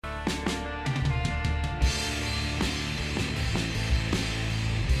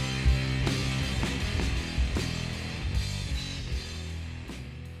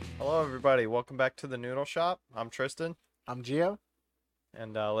Hello, everybody. Welcome back to the Noodle Shop. I'm Tristan, I'm Gio.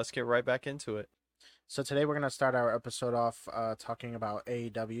 and let's get right back into it. So today we're gonna start our episode off talking about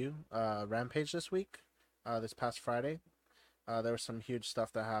AEW Rampage this week. This past Friday, there was some huge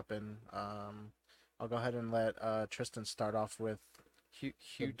stuff that happened. I'll go ahead and let Tristan start off with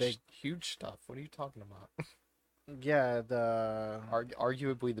Huge, big- huge stuff. What are you talking about? yeah the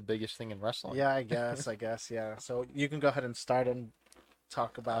Arguably the biggest thing in wrestling. yeah I guess yeah. So you can go ahead and start and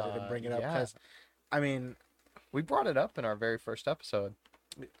talk about it and bring it up Yeah. because I mean, We brought it up in our very first episode.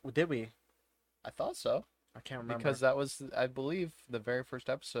 did we? I thought so. I can't remember Because that was, I believe, the very first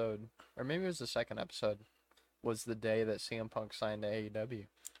episode, or maybe it was the second episode, was the day that CM Punk signed to AEW.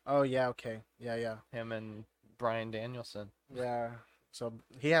 Oh yeah, okay, yeah. Him and Bryan Danielson. Yeah. So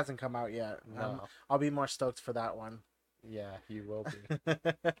he hasn't come out yet. No. I'll be more stoked for that one. Yeah, he will be.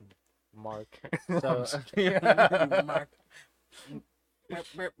 Mark. So, I'm just kidding. Mark.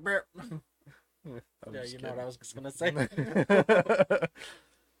 Burp, burp. I'm Yeah, just you know what I kidding. was just gonna say.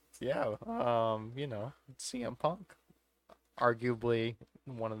 Yeah, CM Punk, arguably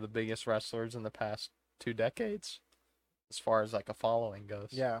one of the biggest wrestlers in the past 2 decades, as far as like a following goes.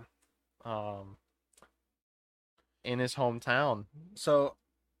 Yeah. In his hometown. So,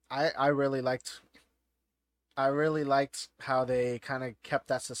 I really liked. I really liked how they kind of kept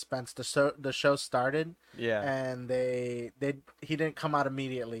that suspense. The show started, Yeah. and he didn't come out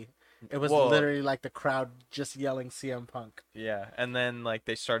immediately. It was Well- literally like the crowd just yelling CM Punk. Yeah, and then like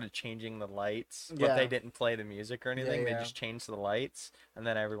they started changing the lights, but Yeah. they didn't play the music or anything. They yeah. just changed the lights, and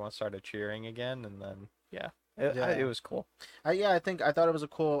then everyone started cheering again, and then it Yeah. was cool. I thought it was a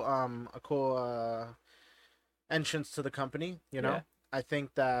cool entrance to the company. Yeah. I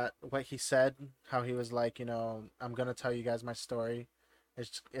think that what he said, how he was like, I'm gonna tell you guys my story.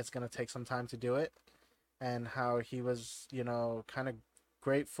 It's gonna take some time to do it, and how he was, kind of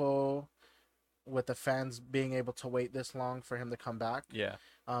grateful with the fans being able to wait this long for him to come back. Yeah.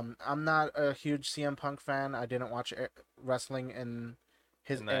 I'm not a huge CM Punk fan. I didn't watch wrestling in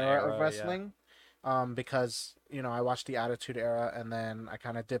his In that era era, of yeah. wrestling, because I watched the Attitude Era, and then I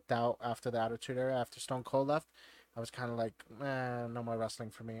kind of dipped out after the Attitude Era. After Stone Cold left, I was kind of like, no more wrestling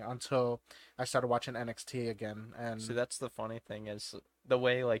for me, until I started watching NXT again. And See, that's the funny thing is the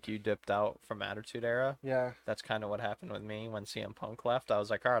way like you dipped out from Attitude Era. yeah, That's kind of what happened with me when CM Punk left. I was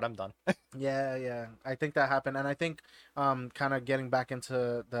like, all right, I'm done. yeah, I think that happened, and I think kind of getting back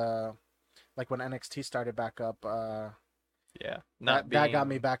into the, like when NXT started back up, Yeah. that got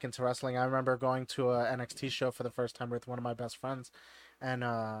me back into wrestling. I remember going to a NXT show for the first time with one of my best friends, and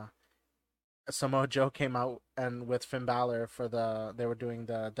Samoa Joe came out and with Finn Balor they were doing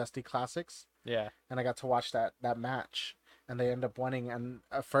the Dusty Classics, Yeah. and I got to watch that match, and they ended up winning. And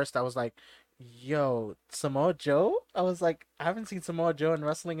at first I was like, yo, Samoa Joe? I was like, I haven't seen Samoa Joe in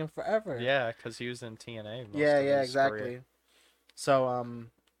wrestling in forever. Yeah, because he was in TNA. Yeah, of his exactly. career. So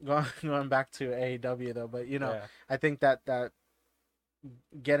going back to AEW though, but Yeah. I think that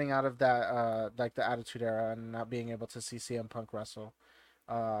getting out of that like the Attitude Era and not being able to see CM Punk wrestle,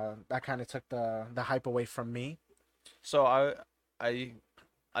 that kind of took the hype away from me. So I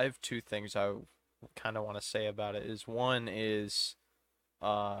have two things I kind of want to say about it. One is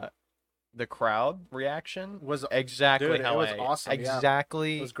the crowd reaction Was exactly dude, how it was awesome, yeah.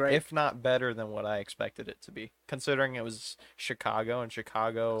 exactly, It was great. if not better than what I expected it to be, considering it was Chicago, and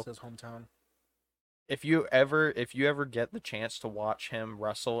Chicago. It's his hometown. If you ever get the chance to watch him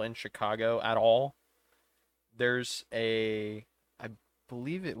wrestle in Chicago at all, there's I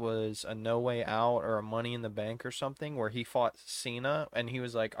believe it was a No Way Out or a Money in the Bank or something where he fought Cena, and he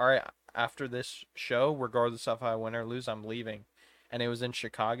was like, all right, after this show, regardless of how I win or lose, I'm leaving. And it was in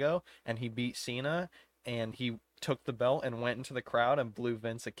Chicago, and he beat Cena, and he took the belt and went into the crowd and blew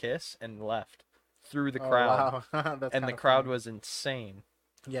Vince a kiss and left through the crowd. Oh, wow. That's And the kinda crowd funny. was insane.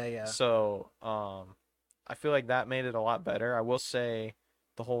 Yeah. So, I feel like that made it a lot better. I will say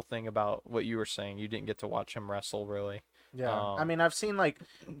the whole thing about what you were saying, you didn't get to watch him wrestle really. Yeah. Um, I mean, I've seen like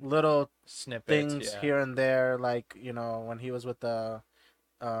little Snippets, things yeah. here and there, like when he was with the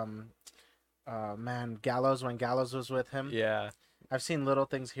Gallows, when Gallows was with him. Yeah, I've seen little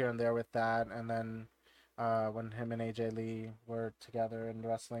things here and there with that, and then when him and AJ Lee were together in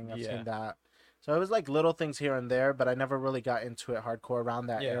wrestling, I've Yeah. seen that. So it was like little things here and there, but I never really got into it hardcore around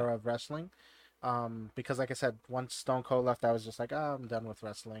that Yeah. era of wrestling. Because like I said, once Stone Cold left, I was just like, I'm done with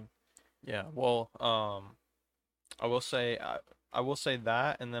wrestling. yeah. Well, I will say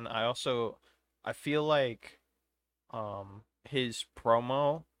that, and then I feel like his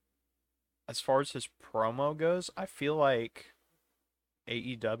promo, as far as his promo goes, I feel like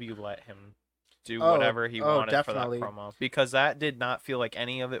AEW let him do Oh, whatever he oh, wanted for that definitely. promo, because that did not feel like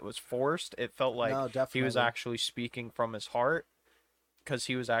any of it was forced. It felt like No, he was definitely. actually speaking from his heart, because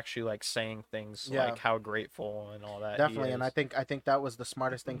he was actually like saying things Yeah, like how grateful and all that he definitely. And is. I think that was the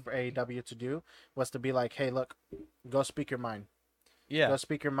smartest thing for AEW to do, was to be like, hey, look, go speak your mind. Yeah. Go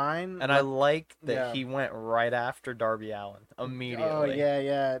speak your mind. And I Let like that Yeah. he went right after Darby Allin Oh immediately. yeah,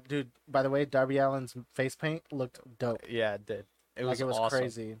 yeah, dude. By the way, Darby Allin's face paint looked dope. Yeah, it did. It Like was it was awesome.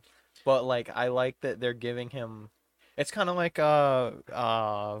 crazy. But like I like that they're giving him, it's kind of like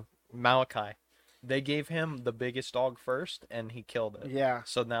Malachi. They gave him the biggest dog first and he killed it. Yeah.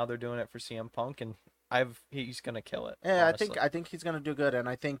 So now they're doing it for CM Punk and he's going to kill it, Yeah, honestly. I think he's gonna do good, and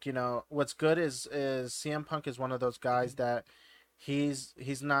I think what's good is CM Punk is one of those guys that he's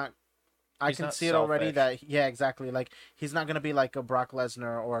not. I He's can not see it already selfish. that, yeah, exactly. Like he's not gonna be like a Brock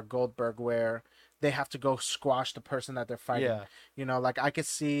Lesnar or a Goldberg where they have to go squash the person that they're fighting. Yeah, Like I could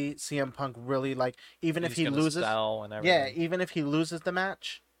see CM Punk really, like, even if he's he going to loses, sell and yeah, everything. even if he loses the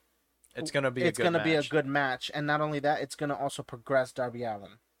match, It's going to be a it's good gonna be a match. good match, and not only that, it's gonna also progress Darby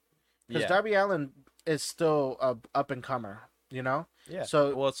Allin, because Yeah. Darby Allin is still a up and comer. Yeah.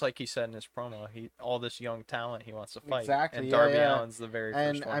 So Well, it's like he said in his promo. All this young talent he wants to fight, exactly, and yeah, Darby yeah. Allin's the very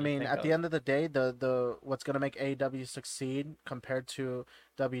And first I one you mean, think at the of. end of the day, the what's gonna make AEW succeed compared to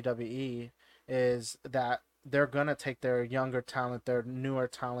WWE is that they're gonna take their younger talent, their newer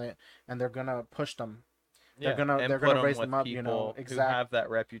talent, and they're gonna push them. Yeah, and They're put gonna him raise them with up. people who Exact have that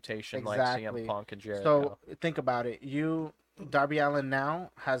reputation, like CM exactly. Punk and So Jericho. think about it. Darby Allin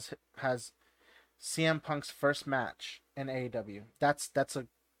now has CM Punk's first match in AEW. That's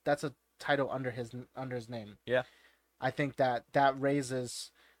a title under his name. Yeah, I think that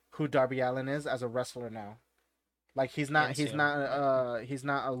raises who Darby Allin is as a wrestler now. Like and CM. he's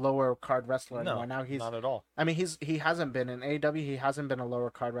not a lower card wrestler anymore. No, Now he's not at all. I mean he hasn't been in AEW. He hasn't been a lower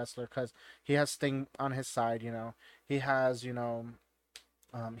card wrestler because he has Sting on his side. He has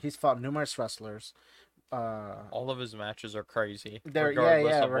he's fought numerous wrestlers. All of his matches are crazy, There, yeah,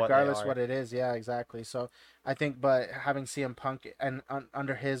 regardless yeah. of what they Regardless are. what it is, yeah, exactly. So I think, but having CM Punk and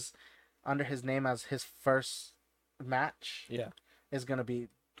under his name as his first match Yeah. is gonna be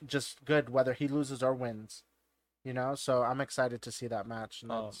just good, whether he loses or wins. So I'm excited to see that match. And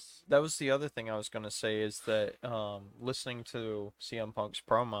that's That was the other thing I was gonna say is that listening to CM Punk's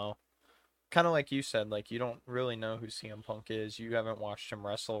promo, kind of like you said, like you don't really know who CM Punk is. You haven't watched him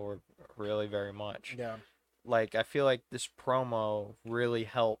wrestle or really very much. yeah. Like I feel like this promo really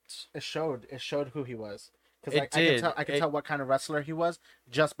helped. It showed who he was because It did. I could tell what kind of wrestler he was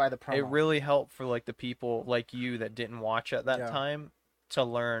just by the It promo. really helped for like the people like you that didn't watch at that Yeah. time to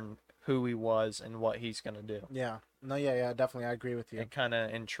learn who he was and what he's gonna do. Yeah. No. Yeah. Yeah. Definitely. I agree with you. It kind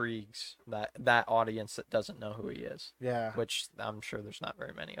of intrigues that audience that doesn't know who he is, Yeah. which I'm sure there's not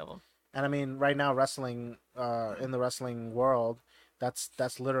very many of them. And I mean, right now, wrestling, in the wrestling world,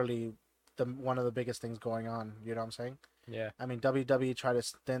 that's literally the one of the biggest things going on. You know what I'm saying? Yeah. I mean, WWE tried to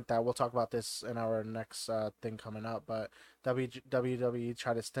stint that. We'll talk about this in our next thing coming up. But WWE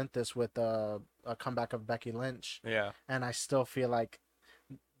tried to stint this with a comeback of Becky Lynch, Yeah. and I still feel like,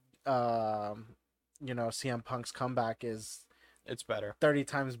 CM Punk's comeback is It's better. 30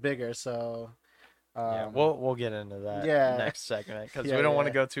 times bigger. So, Yeah, um, we'll get into that yeah, next segment because yeah, we don't want to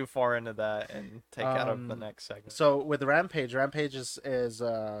yeah. go too far into that and take out of the Um, next segment. so with Rampage is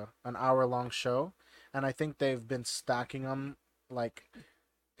an hour-long show, and I think they've been stacking them like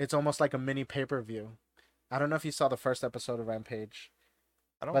it's almost like a mini pay-per-view. I don't know if you saw the first episode of Rampage,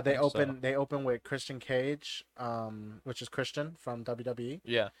 I don't but think so. they open with Christian Cage, which is Christian from WWE,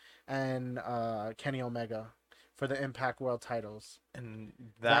 Yeah, and Kenny Omega for the Impact World titles. and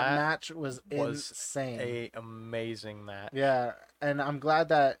That that match was was insane. a amazing match. Yeah, and I'm glad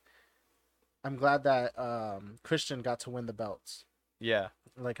that Christian got to win the belts. Yeah,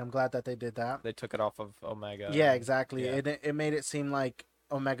 Like I'm glad that they did that. they took it off of Omega. Yeah, and- exactly. Yeah, It made it seem like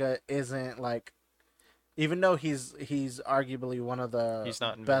Omega isn't like, even though he's arguably one of the he's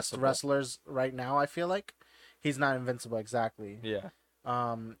not best invincible. wrestlers right now, I feel like he's not invincible. Exactly. Yeah,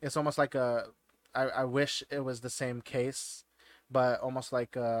 It's almost like I wish it was the same case, but almost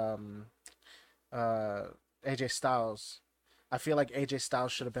like AJ Styles. I feel like AJ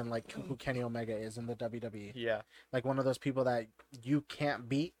Styles should have been like who Kenny Omega is in the WWE. yeah. Like one of those people that you can't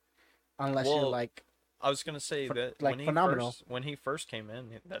beat unless you're Well, like, I was gonna say that like, phenomenal. when he first came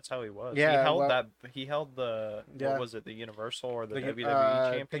in, that's how he was. Yeah, he held well- that. He held the Yeah. what was it, the Universal or the like, WWE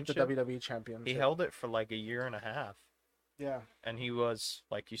I think Championship? the WWE Championship. He held it for like a year and a half, Yeah, and he was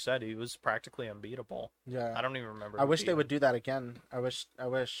like you said, he was practically unbeatable. yeah. I don't even remember. I who wish beat they him. would do that again. I wish.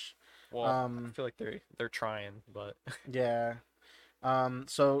 Well, I Um, feel like they're trying, but yeah.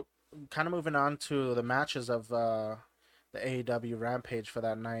 So kind of moving on to the matches of the AEW Rampage for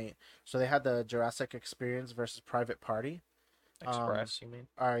that night. So they had the Jurassic Experience versus Private Party. Express, you mean?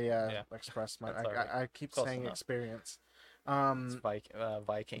 Yeah, Yeah, Express. that's all right. I keep Close saying enough. Experience. It's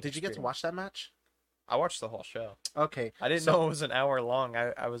Viking. Did you get to Experience. watch that match? I watched the whole show. Okay, I didn't know it was an hour long.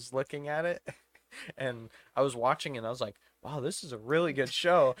 I was looking at it, and I was watching it, and I was like, wow, this is a really good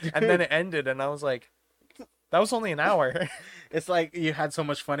show. And then it ended, and I was like, that was only an hour. It's like you had so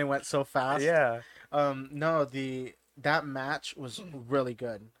much fun. It went so fast. Yeah. No, that match was really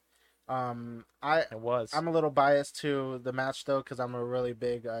good. It was. I'm a little biased to the match though because I'm a really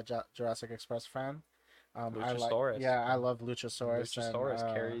big Jurassic Express fan. Luchasaurus. I love Luchasaurus. Luchasaurus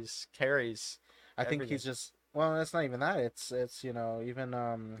And, carries. I think everything. he's just well. It's not even that. It's even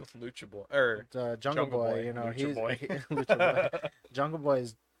Lucha Boy or the Jungle Boy. You know Lucha Boy. Lucha Boy. Jungle Boy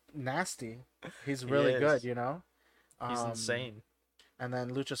is nasty. He's really good. You know. He's insane. And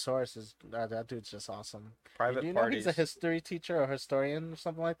then Luchasaurus is that dude's just awesome. Private Do you know Parties. he's a history teacher or historian or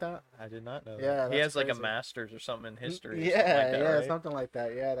something like that? I did not know. Yeah, he has crazy. like a master's or something in history. Yeah, right? something like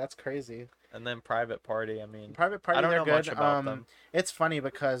that. Yeah, that's crazy. And then Private Party. I mean, Private Party, I don't they're know good. much about them. It's funny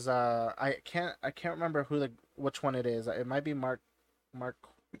because I can't remember which one it is. It might be Mark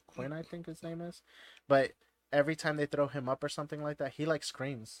Quinn, I think his name is. But every time they throw him up or something like that, he like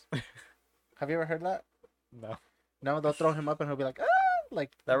screams. Have you ever heard that? No. No, they'll throw him up and he'll be like, ah!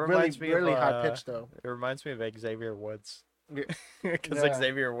 Like That reminds me really of, high pitched though. It reminds me of Xavier Woods. Because Yeah.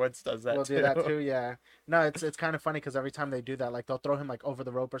 Xavier Woods does that We'll too. do that too, yeah. No, it's kind of funny because every time they do that, like they'll throw him like over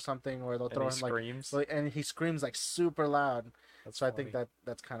the rope or something, or they'll And throw he him screams. and he screams like super loud. That's So I funny. think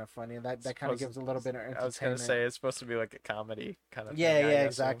that's kind of funny, and that kind of gives a little bit of entertainment. I was gonna say it's supposed to be like a comedy kind of. Yeah, thing, I guess,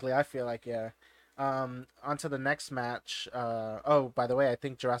 exactly. I feel like yeah. On to the next match. Oh, by the way, I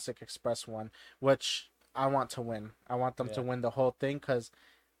think Jurassic Express won, which I want to win. I want them to win the whole thing because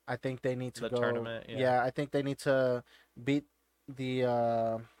I think they need to The go. tournament, yeah. Yeah, I think they need to beat the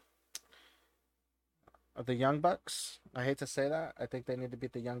Young Bucks. I hate to say that. I think they need to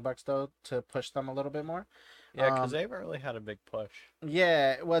beat the Young Bucks though to push them a little bit more. Yeah, because they haven't really had a big push.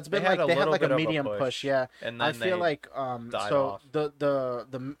 Yeah, well, it's been They had like a they had little like a bit of a medium push, push. Yeah, And then I feel they like died so off.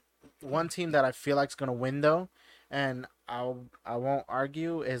 the one team that I feel like is gonna win though, and I won't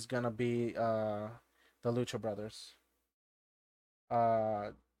argue is gonna be the Lucha Brothers.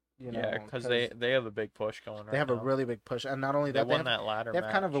 You know, yeah, because they have a big push going. they have a really big push, and not only They that, won that ladder. they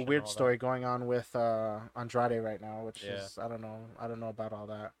have kind of a match weird and all story going on with Andrade right now, which Yeah. is I don't know about all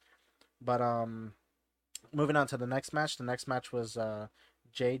that, but moving on to the next match. The next match was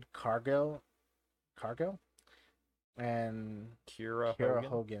Jade Cargill, and that. Kira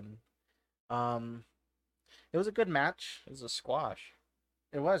Hogan. It was a good match. It was a squash.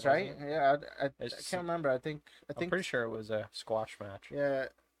 It was, Wasn't right? it? Yeah, I It's- can't remember. I think I'm pretty sure it was a squash match. yeah.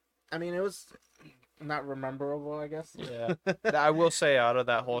 I mean, it was not rememberable, I guess. Yeah. I will say, out of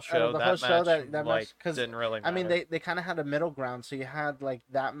that whole show, the that whole match, show, that like, match, 'cause, didn't really matter. I mean, they kind of had a middle ground. So you had like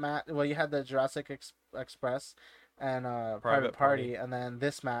that match. Well, you had the Jurassic Express and Private Party, and then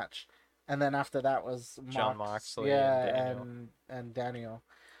this match, and then after that was Jon Moxley yeah, and Daniel. and Daniel.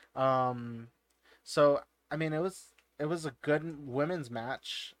 So I mean, it was a good women's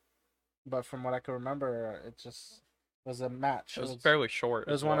match, but from what I can remember, it just was a match. It was fairly short.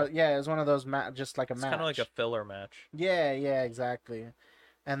 It was as one well. of it was one of those just like a It's match. kind of like a filler match. Yeah, exactly.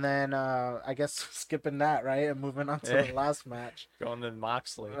 And then I guess skipping that, right, and moving on to the last match. Going to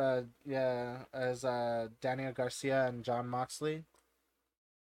Moxley. As Daniel Garcia and Jon Moxley.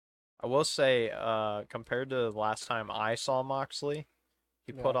 I will say, compared to the last time I saw Moxley,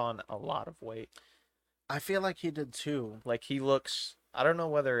 he put on a lot of weight. I feel like he did too. Like, he looks, I don't know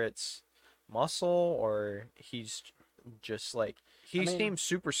whether it's muscle or he's just like, he seemed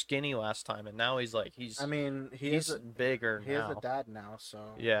super skinny last time, and now he's like, he's bigger he now. is a dad now, so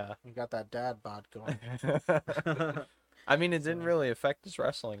Yeah. he got that dad bod going. I mean, it didn't really affect his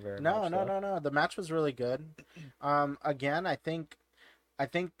wrestling very much. No. The match was really good. Again, I think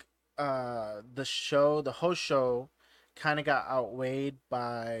the whole show kind of got outweighed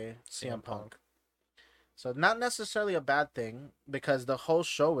by CM Punk. So not necessarily a bad thing because the whole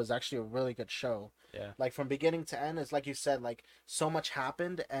show was actually a really good show. Yeah. Like from beginning to end, it's like you said, like so much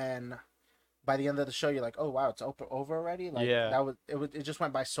happened, and by the end of the show, you're like, oh wow, it's over already. Like it just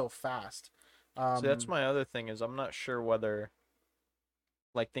went by so fast. So that's my other thing is I'm not sure whether,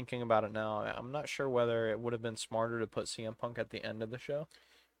 like thinking about it now, I'm not sure whether it would have been smarter to put CM Punk at the end of the show.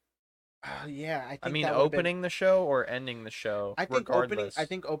 Yeah, I mean, opening the show or ending the show. I think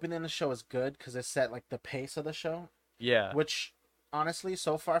opening the show is good because it set like the pace of the show. Yeah. Which honestly,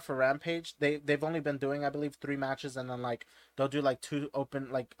 so far for Rampage, they've only been doing, I believe, 3 matches, and then like they'll do like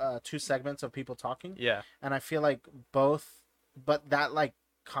two segments of people talking. Yeah, And I feel like both, but that like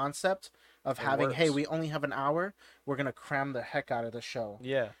concept of it having, hey, works. we only have an hour, we're gonna cram the heck out of the show.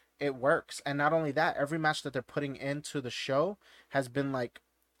 Yeah, It works, and not only that, every match that they're putting into the show has been like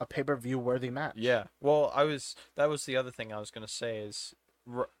a pay-per-view worthy match. yeah. Well, that was the other thing I was gonna say is,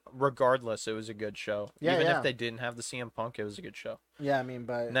 regardless, it was a good show. Yeah, Even yeah. if they didn't have the CM Punk, it was a good show. Yeah, I mean,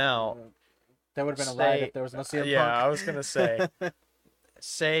 but Now, there would have been a ride if there was no CM yeah, Punk. I was gonna say,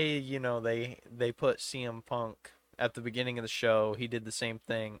 say they put CM Punk at the beginning of the show, he did the same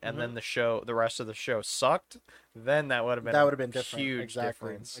thing, and then the rest of the show sucked. Then that would have been different. huge Exactly.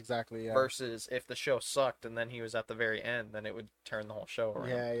 difference. Exactly. Yeah. Versus if the show sucked and then he was at the very end, then it would turn the whole show around.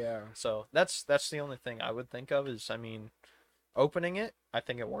 Yeah, yeah. So that's the only thing I would think of is, I mean, opening it, I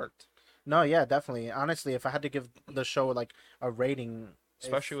think it worked. No, yeah, definitely. Honestly, if I had to give the show like a rating,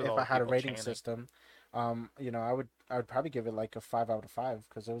 Especially with if all I the had a people rating chanting. system, I would probably give it like a 5 out of 5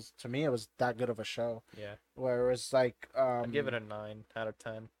 because it was, to me, it was that good of a show. Yeah. Where it was like I'd give it a 9 out of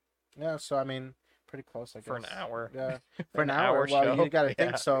 10 yeah. So I mean, pretty close, I guess. for an hour. Yeah, for an An hour. hour Well, show? you got to Yeah.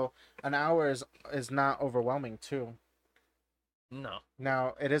 think so. An hour is not overwhelming too. No.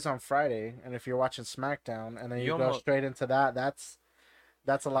 Now it is on Friday, and if you're watching SmackDown and then You you go almost- straight into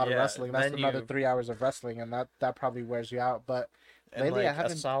that's a lot of Yeah, wrestling. That's then another you- 3 hours of wrestling, and that probably wears you out. But And lately, I like a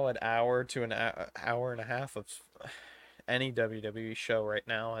haven't. solid hour to an hour and a half of any WWE show right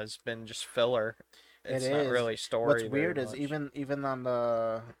now has been just filler. It's It not is. really story. What's very weird is much. even on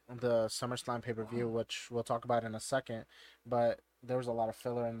the Summer Slam pay-per-view, which we'll talk about in a second, but there was a lot of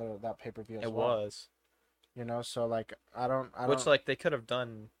filler in that pay-per-view as it well. was. So like I don't. Which like they could have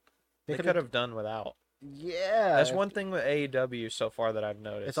done. They could have done without. Yeah. That's one thing with AEW so far that I've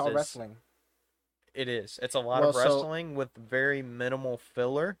noticed. It's all is wrestling. It is. It's a lot Well, of so- wrestling with very minimal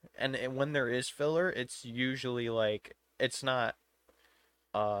filler, and when there is filler, it's usually like it's not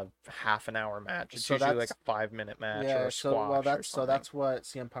a half an hour match. It's So usually like that's- a 5 minute match Yeah. or a squash. That's what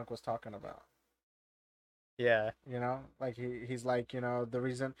CM Punk was talking about. Yeah. Like he's like, the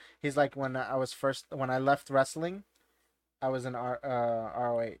reason he's like, when I left wrestling, I was in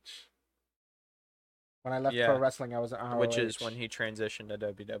ROH. When I left Yeah. pro wrestling, I was in ROH. Which is when he transitioned to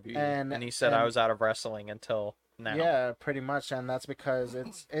WWE, And- and he said, "I and- was out of wrestling until now." Yeah, pretty much, and that's because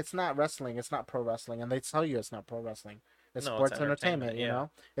it's not wrestling, it's not pro wrestling, and they tell you it's not pro wrestling. It's No, it's sports entertainment,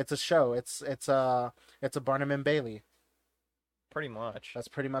 entertainment, yeah. It's a show. It's a Barnum and Bailey. Pretty much. That's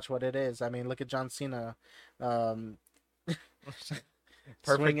pretty much what it is. I mean, look at John Cena.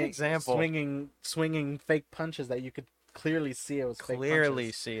 Perfect example. Swinging fake punches that you could clearly see it was fake Clearly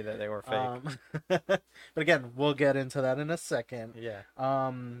punches. see that they were fake. But again, we'll get into that in a second. Yeah.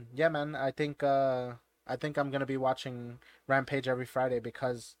 Yeah, man. I think I'm gonna be watching Rampage every Friday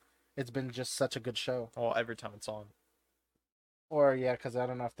because it's been just such a good show. Well, every time it's on. Or yeah, because I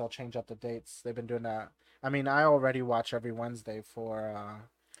don't know if they'll change up the dates. They've been doing that. I mean, I already watch every Wednesday for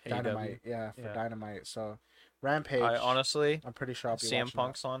Dynamite. Yeah, for Yeah. Dynamite. So Rampage. I honestly, I'm pretty sure I'll be CM watching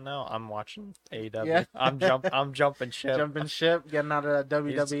Punk's on now. I'm watching AEW. Yeah. I'm jumping that. ship. Jumping ship, getting out of that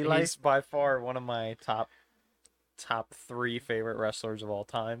WWE life. He's by far one of my top 3 favorite wrestlers of all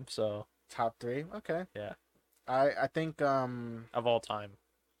time. So Top 3. Okay. yeah, I think of all time.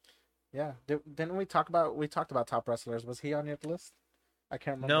 yeah. Didn't we talked about top wrestlers? Was he on your list? I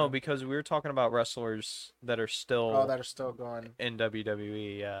can't remember. No, because we were talking about wrestlers that are still Oh, that are still going. in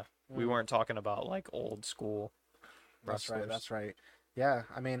WWE. Yeah, we Mm. weren't talking about like old school That's wrestlers. right. That's right. Yeah.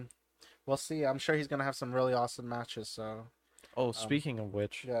 I mean, we'll see. I'm sure he's gonna have some really awesome matches. So Oh, speaking of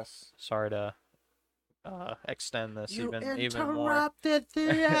which, yes. sorry to extend this You even more. interrupted the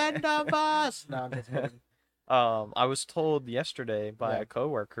end of us. No, I'm just kidding. I was told yesterday by Yeah. a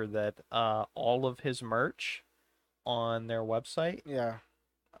coworker that all of his merch on their website Yeah.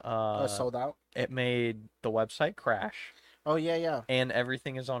 uh Sold out. it made the website crash, Oh yeah, yeah. and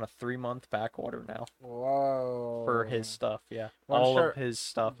everything is on a 3-month back order now Whoa. for his stuff. Yeah, Well, I'm all sure- of his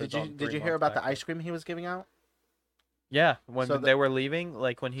stuff Did is you on hear 3-month about the back ice cream he was giving out? Yeah, when So they were leaving,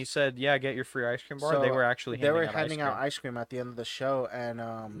 like when he said, "Yeah, get your free ice cream bar," they So were actually They were handing handing out out ice cream at the end of the show,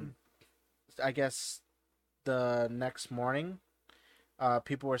 and I guess the next morning,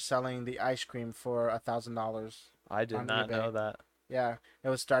 people were selling the ice cream for $1,000. I did on not eBay. know that. Yeah, it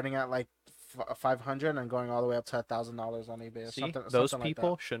was starting at like 500 and going all the way up to $1,000 on eBay. Or See, something, those something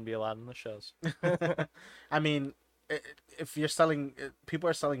people shouldn't be allowed in the shows. Like that. I mean, if you're selling, people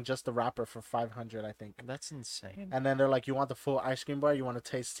are selling just the wrapper for 500, I think. That's insane. And then they're like, "You want the full ice cream bar? You want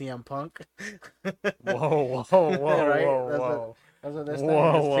to taste CM Punk?" Whoa, whoa, whoa, Right? whoa, That's whoa! That's what they're saying.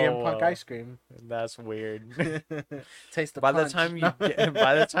 Whoa, It's whoa, CM Punk whoa. ice cream. That's weird. Taste the By the punch. time you No.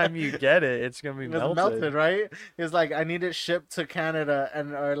 by the time you get it, it's gonna be It's melted. melted, right? It's like I need it shipped to Canada,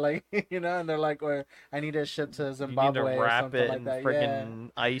 and or like and they're like, or I need it shipped to You need to Zimbabwe or wrap something it like in that. Yeah,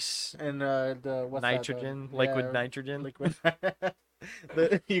 friggin' ice, and the what's nitrogen, that? liquid nitrogen. Liquid.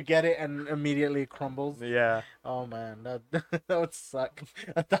 You get it and immediately crumbles. Yeah. Oh man, that would suck.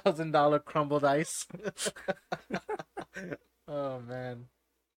 $1,000 crumbled ice. Oh man.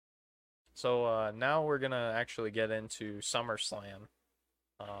 So now we're gonna actually get into Summer Slam.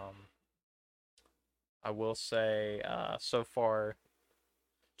 I will say so far,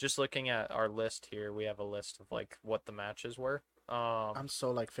 just looking at our list here, we have a list of like what the matches were. I'm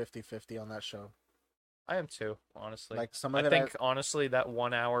so like 50-50 on that show. I am too, honestly. Like some of I it, think honestly that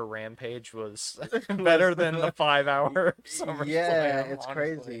 1 hour Rampage was better than the 5 hour Summer yeah, Slam. it's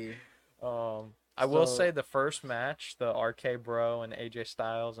honestly. crazy. I will So- say the first match, the RK Bro and AJ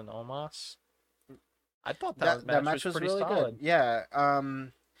Styles and Omos, I thought that match was pretty really solid. good. Yeah.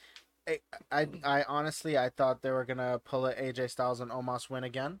 I honestly I thought they were gonna pull a AJ Styles and Omos win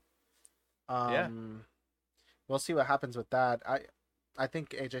again. Yeah. We'll see what happens with that. I think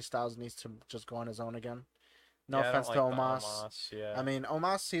AJ Styles needs to just go on his own again. No Yeah, I offense don't to like the Omos. Yeah. I mean,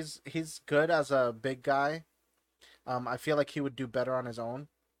 Omos, he's good as a big guy. I feel like he would do better on his own.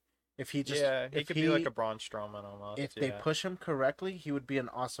 If he just he could be like a Braun Strowman almost. if they push him correctly, he would be an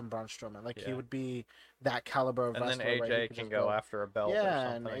awesome Braun Strowman. Like he Yeah. would be that caliber of And then wrestler. where he AJ could can just go after a belt or Yeah,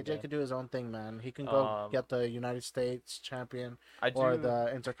 and something. AJ could do his own thing, man. He can go get the United States champion or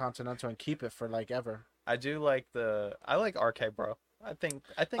the Intercontinental and keep it for like ever. I like RK Bro. I think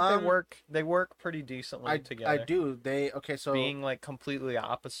they work pretty decently together. I do. So being like completely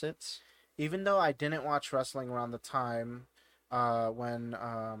opposites. even though I didn't watch wrestling around the time when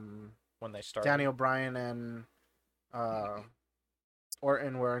When they started. Daniel Bryan and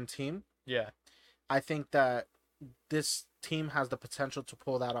Orton were in team, Yeah. I think that this team has the potential to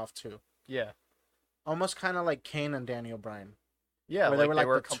pull that off too. Yeah. Almost kind of like Kane and Daniel Bryan. Yeah, where like they were like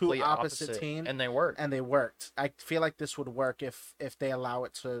the complete two opposite teams, and they worked. And they worked. I feel like this would work if they allow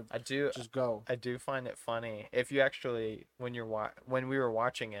it to just go. I do find it funny. If you actually when we were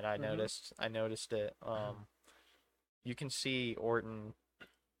watching it, I Mm-hmm. noticed it. You can see Orton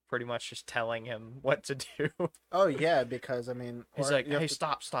pretty much just telling him what to do. Oh yeah, because I mean, He's like, "Hey,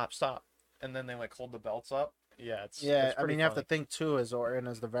 stop." And then they like hold the belts up. Yeah, it's I mean, funny. you have to think too. Is Orton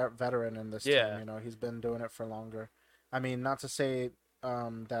is the veteran in this team? You know, he's been doing it for longer. I mean, not to say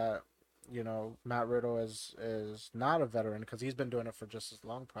that Matt Riddle is not a veteran because he's been doing it for just as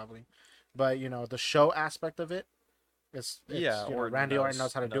long probably, but the show aspect of it is Randy Orton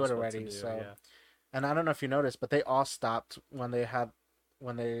knows how to do it already. And I don't know if you noticed, but they all stopped when they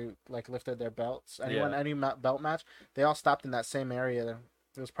like lifted their belts. Any belt match, they all stopped in that same area.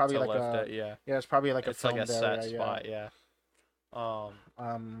 It was probably it's probably like it's a filmed like a set area, spot. Yeah.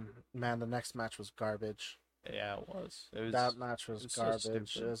 Man, the next match was garbage. Yeah, it was. That match was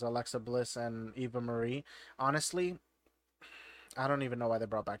garbage. It was Alexa Bliss and Eva Marie. Honestly, I don't even know why they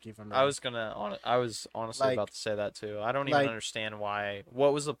brought back Eva Marie. I was honestly about to say that too. I don't even understand why.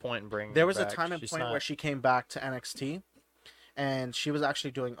 What was the point in bringing There her was a back? time and point where she came back to NXT, and she was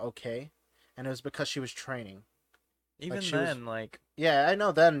actually doing okay, and it was because she was training. Even yeah, I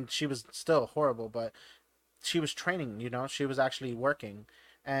know then she was still horrible, but she was training. She was actually working,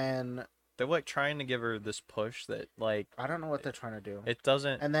 and they're like trying to give her this push that like I don't know what they're trying to do. It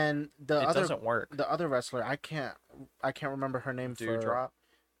doesn't. And then it doesn't work. The other wrestler, I can't remember her name. Dewdrop.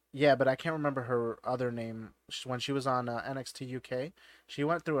 Yeah, but I can't remember her other name. When she was on NXT UK, she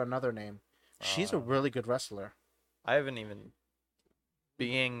went through another name. She's a really good wrestler. I haven't even.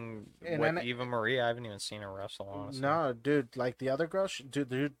 Being with Eva Marie, I haven't even seen her wrestle, honestly. No, dude, like the other girl,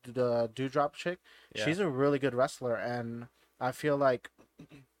 the Dewdrop chick, she's a really good wrestler, and I feel like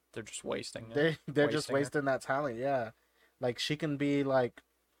they're just wasting it. They're just wasting that talent, yeah. Like she can be like,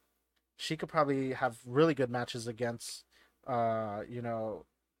 she could probably have really good matches against, Alexa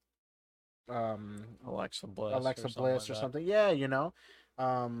Bliss or something. Yeah,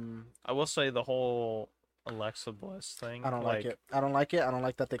 I will say the whole Alexa Bliss thing. I don't like it. I don't like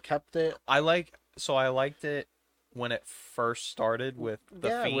that they kept it. I liked it when it first started with the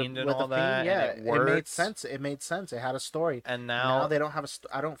Fiend and all that. Yeah, and it made sense. It made sense. It had a story. And now they don't have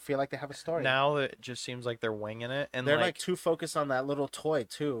I don't feel like they have a story. Now it just seems like they're winging it, and they're like too focused on that little toy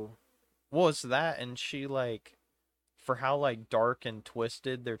too. Well, it's that, and she for how like dark and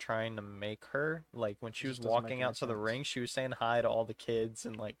twisted they're trying to make her. Like when she It was just doesn't make walking any out to the sense. ring, she was saying hi to all the kids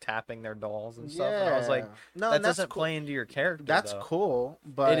and like tapping their dolls and stuff. And I was Yeah. like, No, that and that's doesn't cool. play into your character That's though. cool,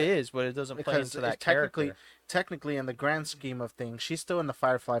 It but is, but it doesn't play because into it's that character. technically in the grand scheme of things, she's still in the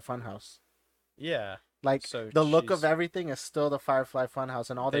Firefly Funhouse. Yeah. Like So the look of she's everything is still the Firefly Funhouse,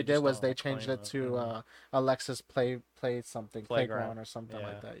 and all they they did just was don't they claim changed it it. to Mhm. Alexa's play something Playground. playground or something Yeah.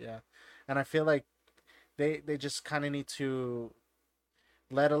 like that. Yeah, and I feel like they just kind of need to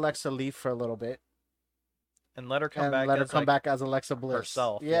let Alexa leave for a little bit And let her come and back let her as come like back as Alexa Bliss.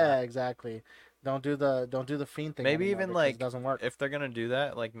 herself. Yeah, Yeah. exactly. Don't do the fiend thing Maybe anymore even because it like doesn't work. if they're gonna do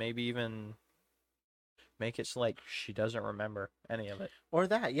that, like maybe even make it so like she doesn't remember any of it. Or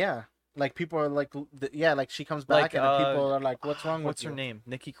that, yeah. Like people are like, yeah, like she comes Like back and the people are like, "What's wrong what's with her you?" name?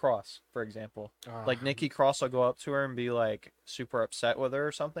 Nikki Cross, for example. Ah, Like Nikki Cross will go up to her and be like super upset with her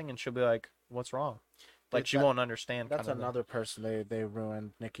or something, and she'll be like, "What's wrong?" Like dude, she won't understand that's kind of another person they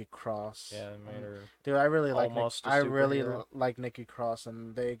ruined, Nikki Cross. yeah, it made her Dude, I really like almost a I really superhero. like Nikki Cross,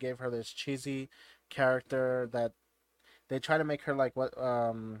 and they gave her this cheesy character that they try to make her like what's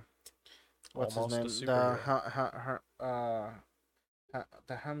his Almost a name, superhero.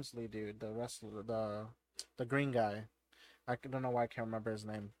 the Hemsley dude, the wrestler, the green guy. I don't know why I can't remember his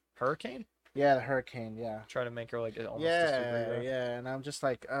name. Hurricane? Yeah, the Hurricane. Yeah. Try to make her like almost a Yeah, superhero. yeah, and I'm just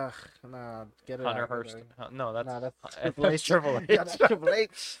like, ugh, nah, get it Hunter out of Hurst. there. No, that's No, that's Triple that's H. Triple H. Yeah, that's Triple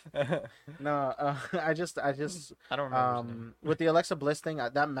H. No, I just, I don't remember his name. with the Alexa Bliss thing,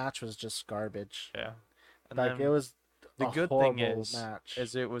 that match was just garbage. Yeah. And Like it then was the a good thing horrible match.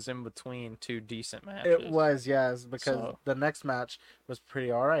 is it was in between two decent matches. It was, yes, because So- the next match was pretty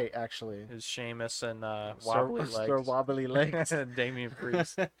all right, actually. It was Sheamus and Wobbly Sir Legs. Wobbly Legs. Damian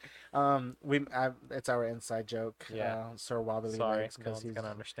Priest. It's our inside joke. Yeah. Sir Wobbly Sorry, Legs, no because one's gonna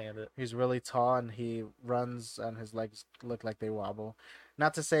understand it. he's really tall and he runs and his legs look like they wobble.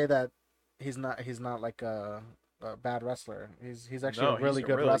 Not to say that he's not like a bad wrestler. He's actually No, a really he's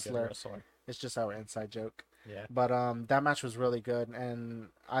good really wrestler. Good wrestler. It's just our inside joke. Yeah. But that match was really good, and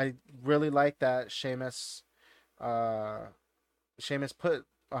I really like that Sheamus put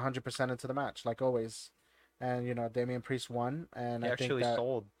 100% into the match like always, and Damian Priest won, and He I think actually that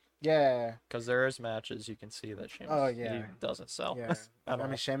sold. yeah. Because there is matches you can see that Sheamus Oh, yeah. he doesn't sell. Yeah, at I all.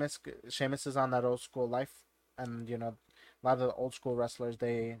 mean Sheamus is on that old school life, and a lot of the old school wrestlers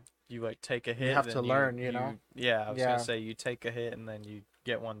You like take a hit. have then to learn, you know? Yeah, I was Yeah. gonna say you take a hit and then you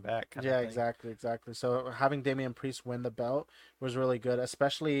get one back. Kind Yeah, of thing. exactly. So having Damian Priest win the belt was really good,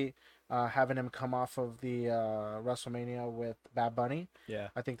 especially having him come off of the WrestleMania with Bad Bunny. Yeah.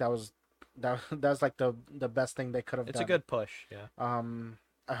 I think that was like the best thing they could have It's done. a good push. Yeah.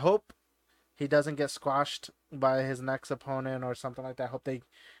 I hope he doesn't get squashed by his next opponent or something like that. I hope they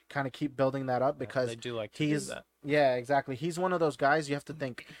kind of keep building that up because they do like to he's do that. yeah, exactly. He's one of those guys you have to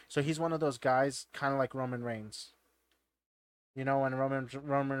think. So he's one of those guys kind of like Roman Reigns. When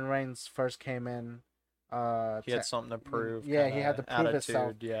Roman Reigns first came in, He had something to prove. Yeah, he had to prove attitude,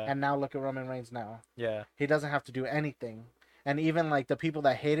 himself. Yeah. And now look at Roman Reigns now. Yeah. He doesn't have to do anything. And even like the people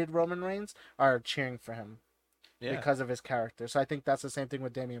that hated Roman Reigns are cheering for him Yeah. because of his character. So I think that's the same thing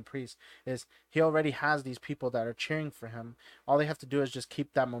with Damian Priest. Is he already has these people that are cheering for him. All they have to do is just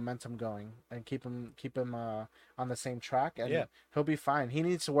keep that momentum going and keep him on the same track, and Yeah. he'll be fine. He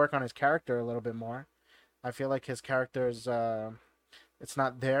needs to work on his character a little bit more. I feel like his character is it's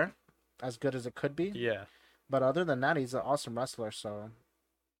not there as good as it could be. Yeah. But other than that, he's an awesome wrestler. So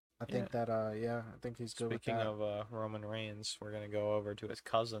I think Yeah. that I think he's good Speaking with that. of Roman Reigns, we're gonna go over to his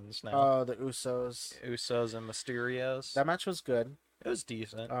cousins now. Oh, the Usos. Usos and Mysterios. That match was good. It was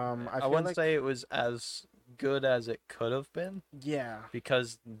decent. I I feel wouldn't like say it was as good as it could have been yeah,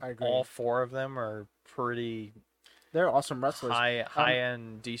 because I agree. all four of them are pretty They're awesome wrestlers. high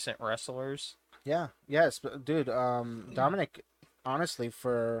end decent wrestlers. Yeah, yes, but dude, Dominic, honestly,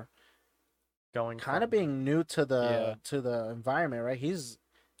 for Going kind of from- being new to the environment, right? He's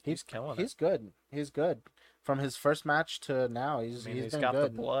killing he's good. He's good. From his first match to now, he's he's been got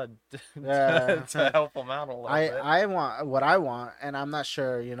good. the blood Yeah. to help him out a little bit. I want what I want, and I'm not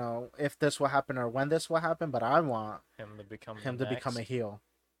sure, if this will happen or when this will happen, but I want him to become him the to become a next. heel,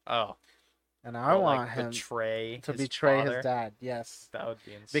 Oh, and I but, want like, him betray to his betray father. his dad. Yes, That would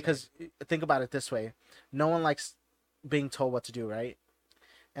be insane. because think about it this way: no one likes being told what to do, right?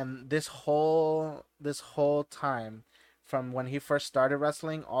 And this whole time, from when he first started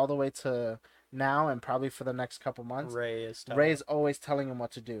wrestling all the way to now, and probably for the next couple months, Ray's always telling him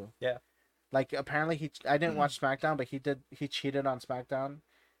what to do. Yeah. Like apparently I didn't watch SmackDown, but he cheated on SmackDown,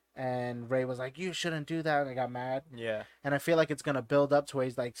 and Ray was like, "You shouldn't do that," and I got mad. Yeah. And I feel like it's gonna build up to where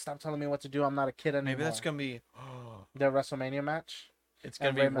he's like, "Stop telling me what to do. I'm not a kid anymore." Maybe that's gonna be Their WrestleMania match. It's gonna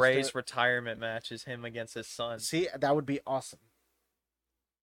And be Rey Ray's retirement match, is him against his son. See, that would be awesome.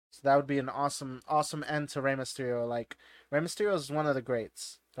 So that would be an awesome end to Rey Mysterio. Like, Rey Mysterio is one of the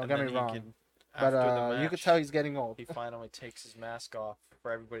greats. Don't get me wrong. But you could tell he's getting old. He finally takes his mask off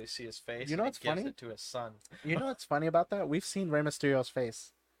for everybody to see his face. You know what's gives funny? it to his son. You know what's funny about that? We've seen Rey Mysterio's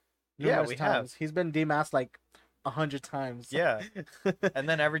face. Yeah, we have. He's been demasked like 100 times. Yeah. And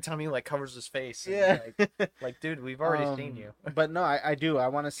then every time he like covers his face. And Yeah. like, dude, we've already seen you. But no, I do. I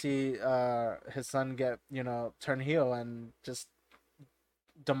want to see his son get, turn heel and just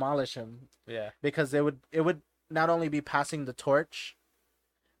demolish him. Yeah. Because it would not only be passing the torch,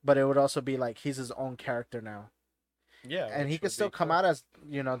 but it would also be like he's his own character now. Yeah. And he could still come out as,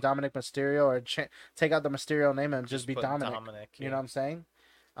 Dominic Mysterio, or take out the Mysterio name and just be Dominic. Yeah. You know what I'm saying?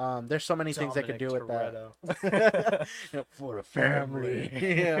 There's so many things they could do with that. For a family.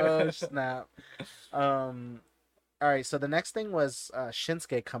 Snap. All right, so the next thing was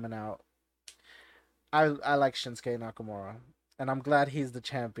Shinsuke coming out. I like Shinsuke Nakamura, and I'm glad he's the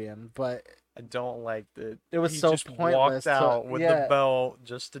champion, but I don't like that. It was he so just pointless. Walked out with the belt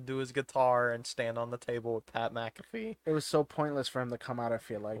just to do his guitar and stand on the table with Pat McAfee. It was so pointless for him to come out. I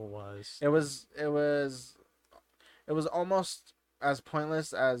feel like it was. It was almost as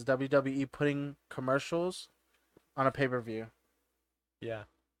pointless as WWE putting commercials on a pay-per-view. Yeah,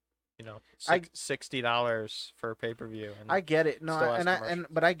 $60 for a pay-per-view. I get it. No,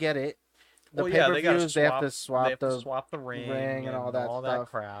 but I get it. The well, pay-per-views, they have to swap the ring and all that stuff. That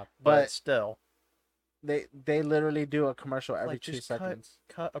crap. But still, they literally do a commercial every 2 seconds.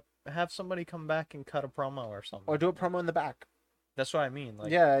 Have somebody come back and cut a promo or something, or do a promo in the back. That's what I mean.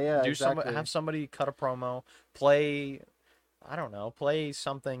 Like, exactly. Have somebody cut a promo, play. I don't know, play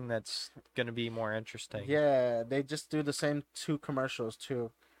something that's gonna be more interesting. Yeah, they just do the same 2 commercials too.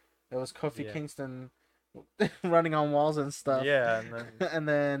 It was Kofi Kingston running on walls and stuff. Yeah, and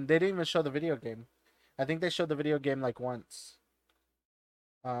then they didn't even show the video game. I think they showed the video game like once.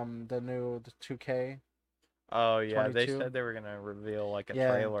 The 2K. Oh yeah, 22. they said they were gonna reveal like a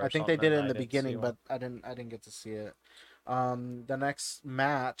trailer. I think they did it in the beginning, but I didn't get to see it. The next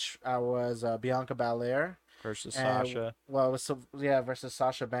match was Bianca Belair versus Sasha. Well, it was versus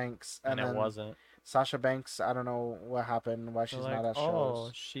Sasha Banks, and it wasn't. Sasha Banks, I don't know what happened, why she's not at shows.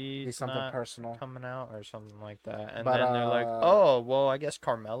 Oh, she's something personal coming out or something like that. And then they're like, oh, well, I guess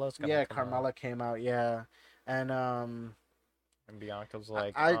Carmella's gonna Carmella came out, and Bianca's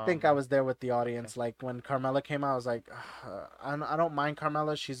like, I think I was there with the audience. Okay. Like when Carmella came out, I was like, I don't mind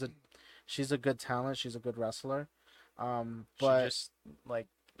Carmella. She's a good talent. She's a good wrestler. But she just like.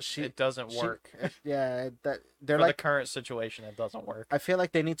 It doesn't work. They're for the current situation. It doesn't work. I feel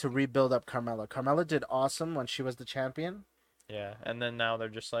like they need to rebuild up Carmella. Carmella did awesome when she was the champion. Yeah, and then now they're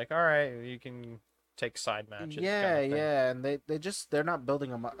just like, all right, you can take side matches. And they're not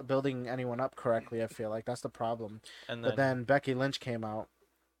building anyone up correctly. I feel like that's the problem. But then Becky Lynch came out.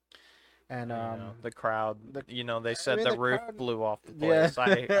 And the crowd, they said the roof blew off the place.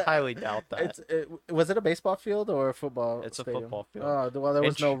 I highly doubt that. Was it a baseball field or a football? It's stadium? A football field. Oh, well, there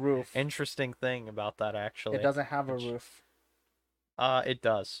was no roof. Interesting thing about that, actually. It doesn't have a roof. It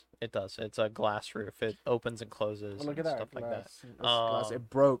does. It's a glass roof. It opens and closes. Look at that. Stuff like that. Glass. It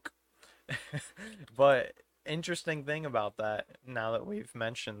broke. But interesting thing about that, now that we've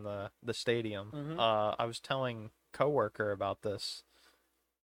mentioned the stadium, I was telling coworker about this.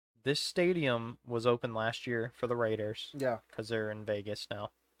 This stadium was open last year for the Raiders. Yeah. Because they're in Vegas now.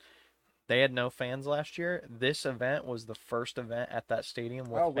 They had no fans last year. This event was the first event at that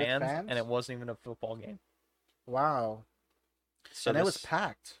stadium with fans, and it wasn't even a football game. Wow. So it was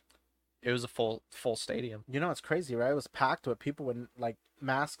packed. It was a full stadium. It's crazy, right? It was packed with people with like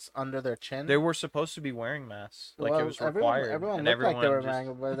masks under their chin. They were supposed to be wearing masks. Like it was required. Everyone looked like they were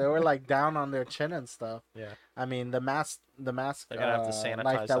wearing, but they were like down on their chin and stuff. Yeah. I mean, the mask They're gonna have to sanitize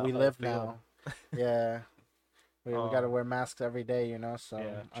life that we live now. Yeah. We gotta wear masks every day, so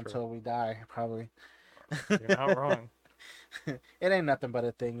until we die, probably. You're not wrong. It ain't nothing but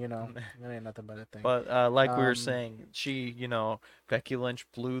a thing, It ain't nothing but a thing. But like we were saying, she, Becky Lynch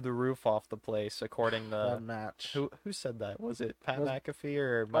blew the roof off the place, according to that match. Who said that? Was it Pat McAfee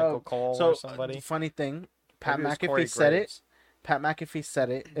or Michael Cole or somebody? Funny thing, Pat McAfee said it. Pat McAfee said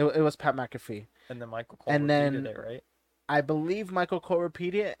it. It was Pat McAfee. And then Michael Cole repeated it, right? I believe Michael Cole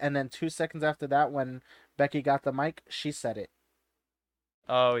repeated it, and then 2 seconds after that, when Becky got the mic, she said it.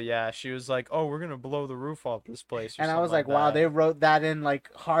 Oh yeah, she was like, "Oh, we're gonna blow the roof off this place." And I was like, "Wow, they wrote that in like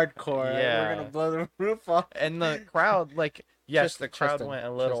hardcore. Yeah, we're gonna blow the roof off." And the crowd, like, yes, the crowd went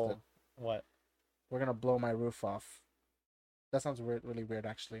a little. Tristan. What? We're gonna blow my roof off. That sounds really weird,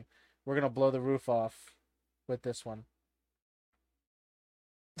 actually. We're gonna blow the roof off. with this one.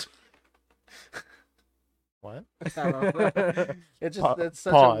 What? I don't know. It just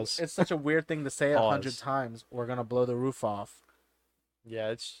Pause. it's such a weird thing to say 100 Pause. times. We're gonna blow the roof off. Yeah,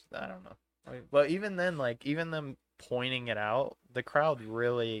 it's I don't know. But even then, like even them pointing it out, the crowd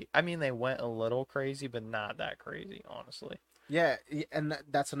really. I mean, they went a little crazy, but not that crazy, honestly. Yeah, and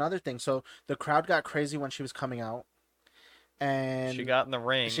that's another thing. So the crowd got crazy when she was coming out, She and got in the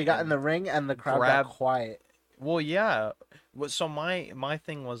ring she got in and the ring, and the crowd got grabbed. quiet. Well, yeah. So my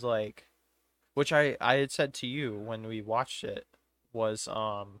thing was like, which I had said to you when we watched it was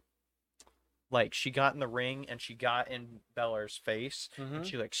like she got in the ring and she got in Bella's face and Mm-hmm.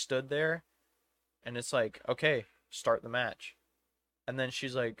 she like stood there and it's like, okay, start the match. And then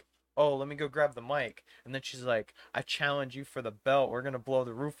she's like, oh, let me go grab the mic. And then she's like, I challenge you for the belt. We're gonna blow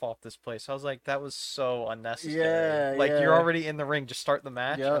the roof off this place. I was like, that was so unnecessary. Yeah, Like you're yeah, already in the ring, just start the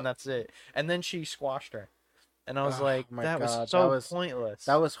match yep. and that's it. And then she squashed her. And I was Oh like, my that was god, so pointless.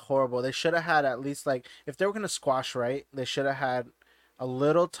 that was horrible. They should have had at least like if they were gonna squash right, they should have had a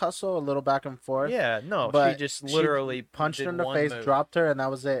little tussle, a little back and forth. Yeah, no, she But just she literally punched her did in the one face, move. dropped her, and that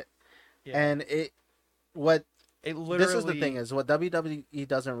was it. Yeah. And what It this is the thing literally is what WWE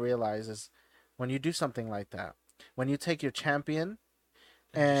doesn't realize is when you do something like that, when you take your champion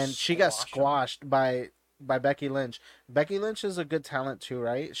and just she got squash 'em. squashed by Becky Lynch. Becky Lynch is a good talent too,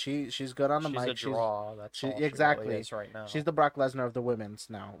 right? She's good on the She's mic. a draw. That's She all she exactly. really is right now. She's the Brock Lesnar of the women's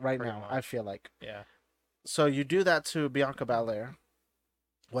now, right Pretty now. I much. feel like. Yeah. So you do that to Bianca Belair.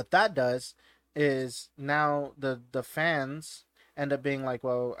 What that does is now the fans end up being like,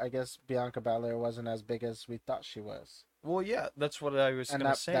 well, I guess Bianca Belair wasn't as big as we thought she was. Well, yeah, that's what I was And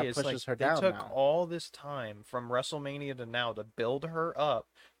gonna that say. Is like pushes her they down took now. all this time from WrestleMania to now to build her up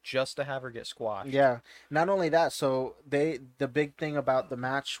just to have her get squashed. Yeah. Not only that, so the big thing about the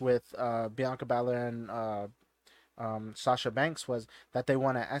match with Bianca Belair and Sasha Banks was that they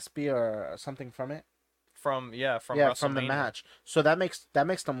won an ESPY or something from it. From Yeah, from the WrestleMania. match. So that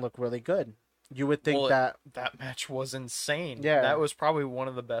makes them look really good. You would think Well, that that match was insane. Yeah. That was probably one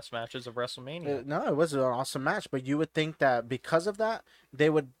of the best matches of WrestleMania. no, it was an awesome match, but you would think that because of that, they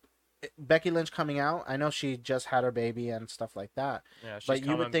would Becky Lynch coming out. I know she just had her baby and stuff like that, Yeah, she's but you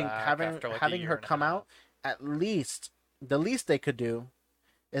would coming think back having after, like, a having year her and a come half. out at least the least they could do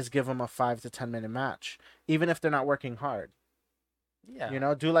is give them a 5 to 10 minute match, even if they're not working hard. Yeah. You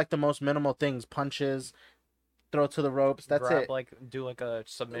know, do like the most minimal things, punches, throw to the ropes. That's Grab, it. like do like a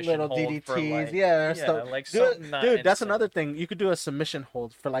submission Little hold DDTs, for like yeah, yeah, so like dude, something not dude, that's insane. another thing. You could do a submission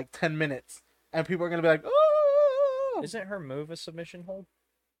hold for like 10 minutes, and people are gonna be like, "Oh, Isn't her move a submission hold?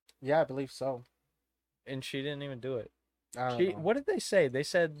 yeah, I believe so." And she didn't even do it. I don't She know. what did they say? They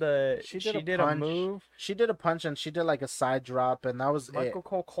said She she did a did punch. a move. She did a punch and she did like a side drop, and that was Michael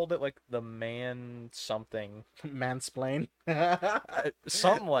Cole called it like the man something. it. Mansplain.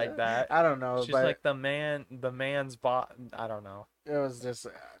 Something like that. I don't know, She's but like the man's bot. I don't know. it was just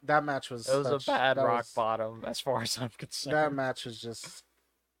that match was. It was a bad that rock was- bottom as far as I'm concerned. That match was just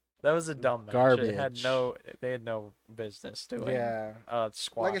That was a dumb match. garbage. They had no business doing. yeah.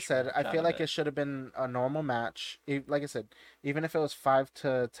 Squash. Like I said, match I out feel of like it should have been a normal match. Like I said, even if it was 5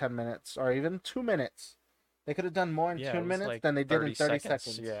 to 10 minutes or even 2 minutes, they could have done more in Yeah, 2 minutes like than they did in 30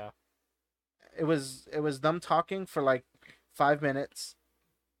 seconds. Yeah. It was them talking for like 5 minutes,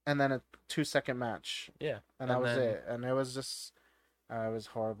 and then a 2 second match, Yeah. and that was then it. And it was just, it was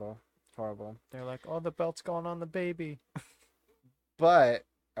horrible. They're like, oh, the belt's going on the baby. But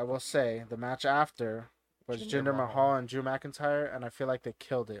I will say the match after was Jinder Jinder Mahal. Mahal and Drew McIntyre, and I feel like they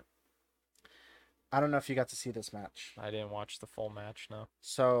killed it. I don't know if you got to see this match. I didn't watch the full match, no.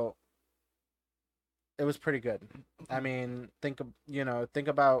 So it was pretty good. I mean, think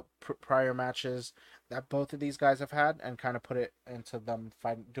about prior matches that both of these guys have had, and kind of put it into them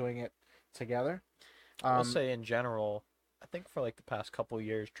doing it together. I'll say in general, I think for like the past couple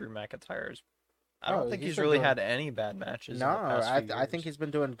years, Drew McIntyre's. I don't think he's he's been really doing- had any bad matches. No, in the past few I think years. he's been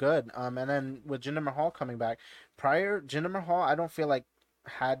doing good. And then with Jinder Mahal coming back, prior Jinder Mahal, I don't feel like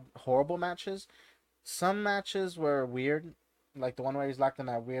had horrible matches. Some matches were weird, like the one where he's locked in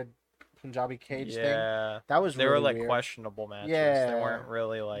that weird Punjabi cage thing. Yeah, That was they really were like weird. questionable matches. Yeah. They weren't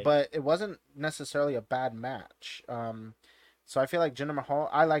really like. But it wasn't necessarily a bad match. So I feel like Jinder Mahal.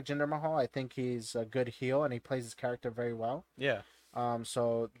 I like Jinder Mahal. I think he's a good heel and he plays his character very well. Yeah,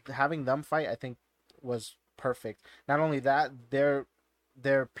 So having them fight, I think, was perfect. Not only that, their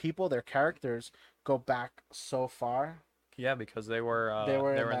people, their characters go back so far. yeah, because they were They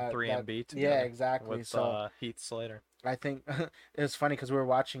were in that- 3MB that- yeah, together. exactly. With So- Heath Slater. I think it was funny because we were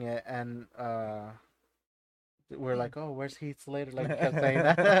watching it and we're like, oh, where's Heath Slater? Like, we kept saying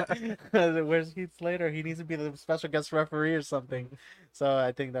that. Where's Heath Slater? He needs to be the special guest referee or something. So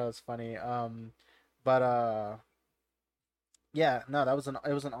I think that was funny. But yeah, no,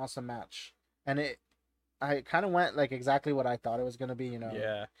 it was an awesome match, and I kind of went like exactly what I thought it was gonna be.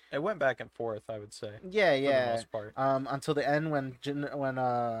 Yeah, it went back and forth, I would say, Yeah, for the yeah. most part. Until the end when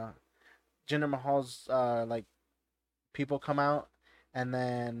Jinder Mahal's like people come out, and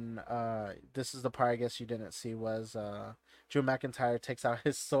then this is the part I guess you didn't see was Drew McIntyre takes out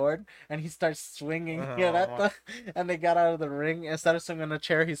his sword and he starts swinging it at them, and they got out of the ring. Instead of swinging a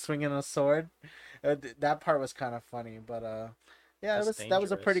chair, he's swinging a sword. That part was kind of funny, but yeah, That's that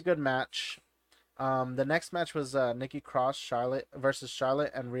was a pretty dangerous. good match. The next match was Nikki Cross, Charlotte versus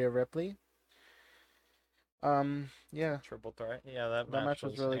Charlotte and Rhea Ripley. Yeah, Triple threat. Yeah, that that match match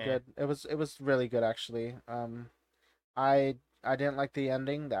was was really good. It was really good actually. I didn't like the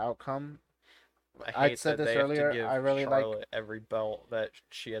ending, the outcome. I I'd hate said that this they have to earlier. give I really like. Charlotte every belt that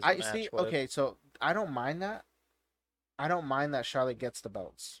she has a I see. match with. Okay, so I don't mind that. I don't mind that Charlotte gets the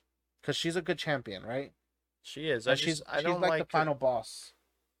belts, cause she's a good champion, right? She is. And I she's don't like the like. final boss.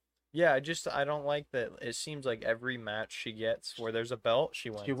 Yeah, I don't like that. It seems like every match she gets where there's a belt, she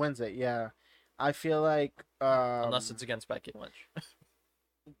She wins. wins it. Yeah, I feel like Unless it's against Becky Lynch.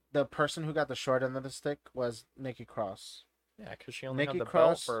 the person who got the short end of the stick was Nikki Cross. Yeah, because she only had Nikki the belt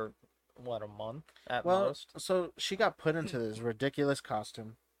Cross. for what, a month at Well, most. so she got put into this ridiculous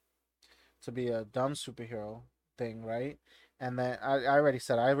costume to be a dumb superhero thing, right? And then I already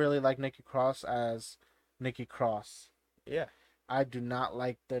said I really like Nikki Cross as Nikki Cross. Yeah, I do not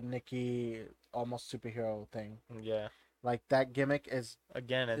like the Nikki almost superhero thing. yeah. Like that gimmick is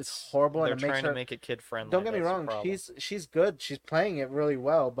Again, it's horrible they're and it makes trying to her. make it kid friendly. Don't get me That's the wrong, problem. she's good. She's playing it really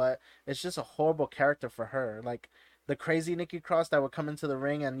well, but it's just a horrible character for her. Like the crazy Nikki Cross that would come into the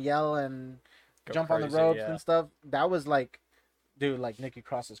ring and yell and Go jump on the crazy, ropes yeah. and stuff. That was like, dude, like Nikki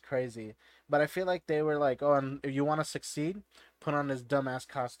Cross is crazy. But I feel like they were like, oh, and if you want to succeed, put on this dumbass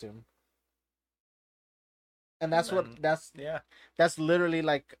costume. And that's what And that's yeah. that's literally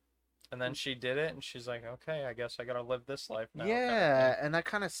like, And then she did it, and she's like, "Okay, I guess I gotta live this life now." kind of yeah, thing. and that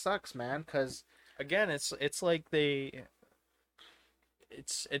kind of sucks, man. Cause Again, it's like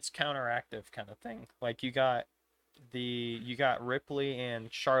it's counteractive kind of thing. Like you got Ripley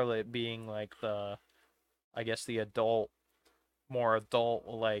and Charlotte being like I guess the more adult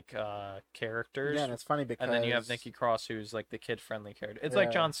like yeah, characters, and it's funny and then you have because Nikki Cross who's like the kid friendly character. It's like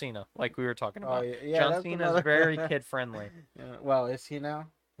yeah, John Cena, like we were talking oh about. yeah, yeah, John that's Cena is another. very kid friendly. Yeah, well, is he now?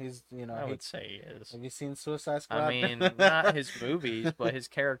 He's I he. would say he is. Have you seen Suicide I Squad? mean, not his movies, but his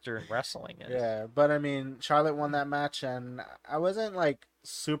character in wrestling is. Yeah, but I mean, Charlotte won that match, and I wasn't like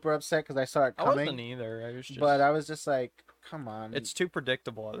super upset because I saw it I wasn't coming, either. I was just. but I was just like, come on, It's too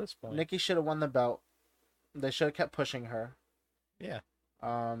predictable at this point. Nikki should have won the belt. They should have kept pushing her. Yeah.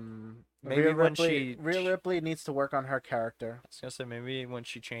 Maybe Maybe when she. Rhea Ripley needs to work on her character. I was gonna say maybe when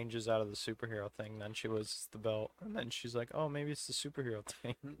she changes out of the superhero thing, then she loses the belt, and then she's like, "Oh, maybe it's the superhero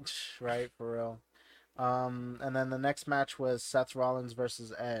thing." Right, for real. And then the next match was Seth Rollins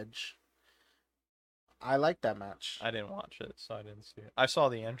versus Edge. I liked that match. I didn't watch it, so I didn't see it. I saw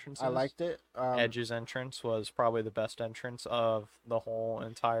the entrances. I liked it. Edge's entrance was probably the best entrance of the whole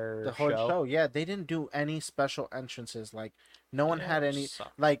entire the whole show. show. Yeah, they didn't do any special entrances. Like no one Yeah, had it any.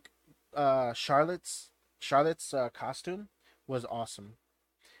 sucked. Like Charlotte's costume was awesome.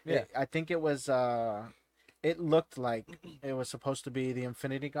 Yeah. I think it was. It looked like it was supposed to be the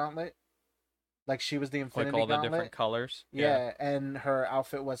Infinity Gauntlet. Like she was the Infinity Like all the Gauntlet. different colors. Yeah, and her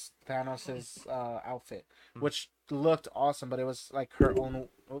outfit was Thanos's outfit, which looked awesome, but it was like her own.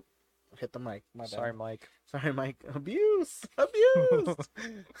 Oh, hit the mic. My bad. Sorry, Mike. Sorry, Mike. Abuse. Abuse.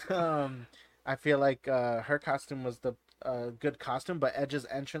 I feel like her costume was the good costume, but Edge's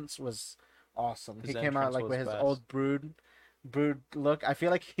entrance was awesome. His He came out entrance like was with his best. old brood look. I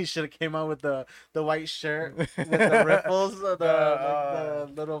feel like he should have came out with the white shirt with the ripples,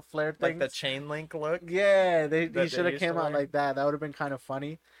 the little flare Like things. the chain link look. Yeah, he they should have used came to out wear. like that. That would have been kind of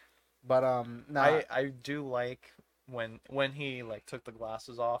funny. But no, I do like when he like took the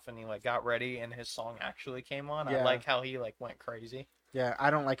glasses off and he like got ready and his song actually came on. Yeah. I like how he like went crazy. yeah,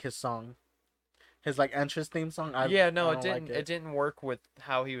 I don't like his song. His like entrance theme song. I Yeah, no, I it don't didn't. like It didn't work with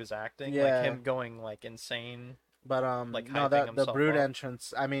how he was acting. Yeah. Like him going like insane. But like, no, hyping that the himself brood up.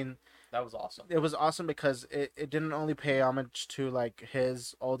 entrance. I mean, That was awesome. it was awesome because it didn't only pay homage to like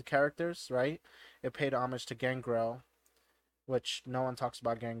his old characters, right? It paid homage to Gangrel, which no one talks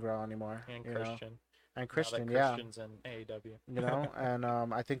about Gangrel anymore. And you know? Christian. And Now Christian, that yeah. Christian's in AEW. You know, and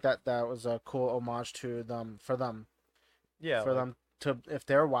I think that was a cool homage to them Yeah. for like, them to if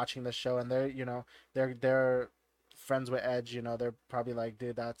they're watching the show and they're they're friends with Edge, you know, they're probably like,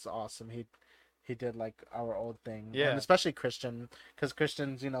 dude, that's awesome. He did like our old thing, Yeah. and especially Christian, because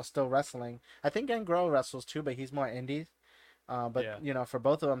Christian's, you know, still wrestling. I think Gangrel wrestles too, but he's more indie. But Yeah. you know, for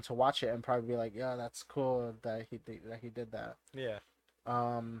both of them to watch it and probably be like, yeah, that's cool that he did that. Yeah.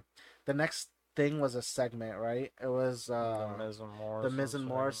 The next thing was a segment, right? It was The Miz and the Morrison. Miz and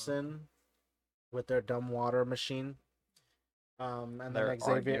Morrison with their dumb water machine. And They're then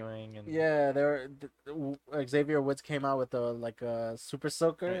Xavier, arguing and yeah, Xavier Woods came out with a super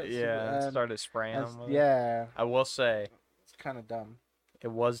soaker. yeah, and started spraying them with it. Yeah, I will say it's kind of dumb. it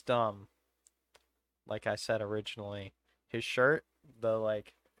was dumb. Like I said originally, his shirt, the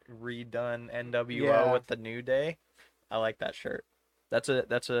like redone NWO Yeah. with the New Day, I like that shirt. That's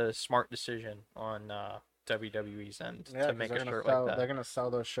a smart decision on WWE's end Yeah, to 'cause make they're a gonna shirt sell, like that. they're gonna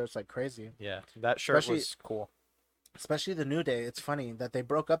sell those shirts like crazy. Yeah, that shirt Especially- was cool. Especially the New Day. It's funny that they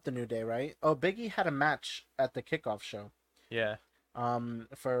broke up the New Day, right? Oh, Biggie had a match at the kickoff show. Yeah,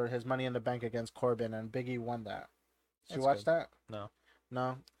 For his Money in the Bank against Corbin, and Biggie won that. Did you That's watch good. that? No.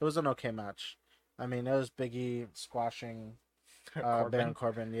 No, it was an okay match. I mean, it was Biggie squashing Corbin. Baron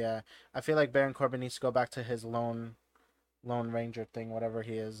Corbin. Yeah, I feel like Baron Corbin needs to go back to his Lone Ranger thing, whatever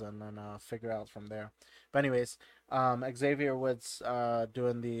he is, and then figure out from there. But anyways, Xavier Woods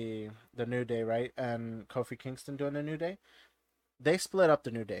doing the New Day, right, and Kofi Kingston doing the New Day. They split up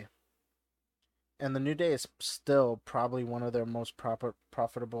the New Day, and the New Day is still probably one of their most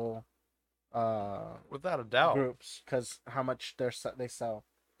profitable Without a doubt. groups, because how much they sell.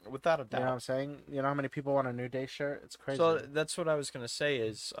 Without a You know what doubt. I'm saying? You know how many people want a New Day shirt? It's crazy. So that's what I was gonna say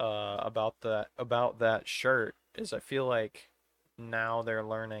is about that shirt is I feel like now they're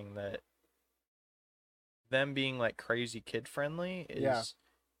learning that them being like crazy kid friendly is Yeah.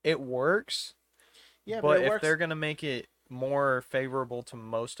 it works. yeah, But it if works. they're gonna make it more favorable to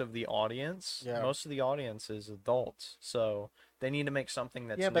most of the audience, Yeah. most of the audience is adults, so they need to make something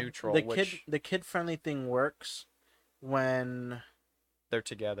that's yeah, but neutral, which the kid friendly thing works when they're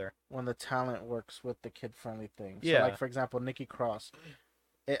together. the talent works with the kid friendly thing. So Yeah. like for example, Nikki Cross,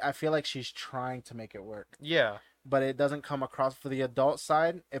 I feel like she's trying to make it work, Yeah, but it doesn't come across for the adult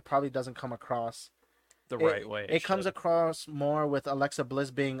side. It probably doesn't come across the right way. It comes should. across more with Alexa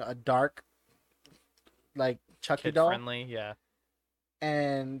Bliss being a dark, like Chucky kid doll, friendly. Yeah,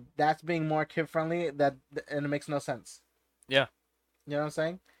 and that's being more kid friendly. And it makes no sense. Yeah. You know what I'm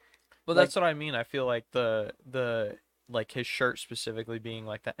saying? but like- that's what I mean. I feel like the like his shirt specifically being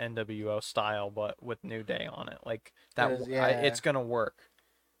like the NWO style, but with New Day on it, like that. Yeah. It's gonna work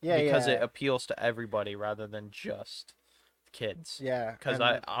Yeah, because yeah, it appeals to everybody rather than just kids. yeah. Because and-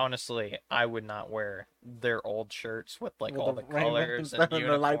 I honestly, I would not wear their old shirts with like with all the rainbow colors and and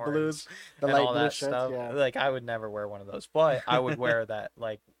the light unicorns blues, the and light all blue that shirts. stuff. Yeah, Like I would never wear one of those, but I would wear that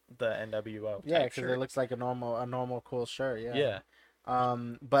like the NWO. yeah, type because shirt. it looks like a normal cool shirt. Yeah. Yeah.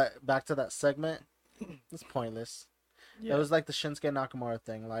 But back to that segment, it's pointless. Yeah. It was like the Shinsuke Nakamura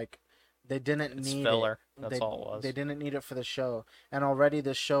thing. Like they didn't It's need filler. it. That's all it was. They didn't need it for the show, and already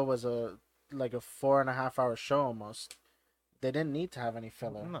this show was a 4.5 hour show almost. They didn't need to have any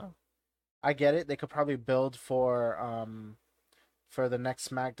filler. No. I get it. They could probably build for the next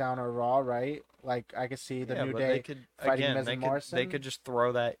SmackDown or Raw, right? Like I could see the Yeah, New but Day they could fighting again. Miz They and could Morrison. just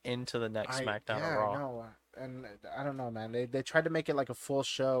throw that into the next SmackDown yeah, or Raw. No, and I don't know, man. They tried to make it like a full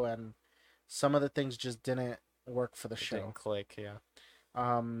show, and some of the things just didn't work for the It show. didn't click. Yeah.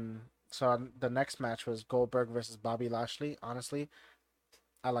 So the next match was Goldberg versus Bobby Lashley. Honestly,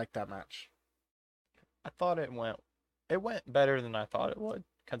 I like that match. I thought it went better than I thought it would,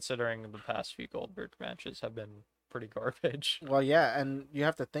 considering the past few Goldberg matches have been pretty garbage. Well, yeah, and you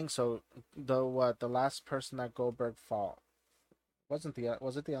have to think so. The last person that Goldberg fought was it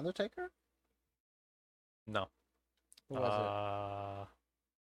the Undertaker? No. Who was it?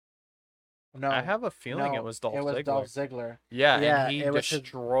 No, I have a feeling no, it was Dolph It was Ziggler. Dolph Ziggler. Yeah, Yeah, and he it was his-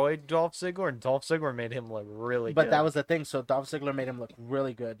 destroyed Dolph Ziggler, and Dolph Ziggler made him look really But good. that was the thing. So Dolph Ziggler made him look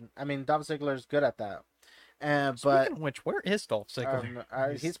really good. I mean, Dolph Ziggler's good at that. But Speaking of which, where is Dolph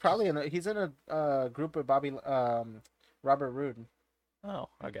Ziggler? he's probably he's in a group with Robert Roode. Oh,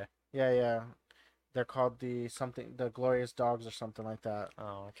 okay. Yeah. They're called the Glorious Dogs or something like that.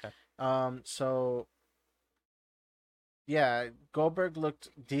 Oh, okay. So yeah, Goldberg looked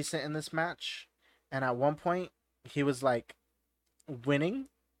decent in this match, and at one point he was like winning,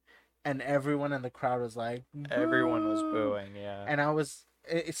 and everyone in the crowd was like, Everyone was "Boo!" booing, yeah. And I was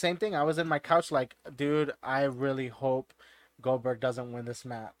same thing. I was in my couch like, dude, I really hope Goldberg doesn't win this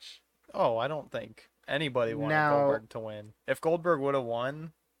match. Oh, I don't think anybody wanted Now- Goldberg to win. If Goldberg would have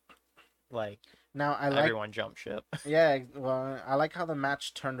won, like Now I like, everyone jumped ship. yeah, well, I like how the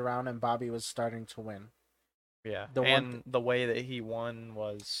match turned around and Bobby was starting to win. Yeah, The and the way that he won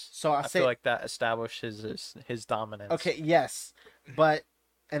was, So I I say feel like that established his dominance. okay, yes, but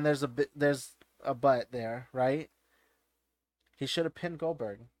and there's a but there, right? He should have pinned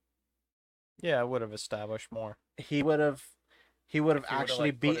Goldberg. Yeah, it would have established more. He would have he would have If he would have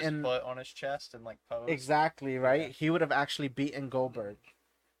actually like put his beaten foot on his chest and like posed. exactly, right? Yeah. He would have actually beaten Goldberg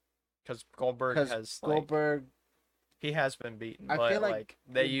Because Goldberg because has like Goldberg he has been beaten, I but feel like like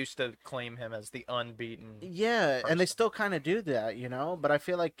they used to claim him as the unbeaten yeah, and they person. still kind of do that, you know, but I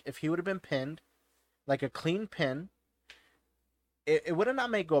feel like if he would have been pinned like a clean pin, it would have not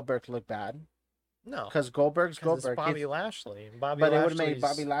made Goldberg look bad. No, Because Goldberg's because it's Goldberg. Bobby Lashley. Bobby But it would have made Lashley's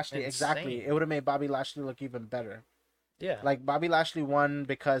Bobby Lashley exactly. insane. It would have made Bobby Lashley look even better. Yeah, Like Bobby Lashley won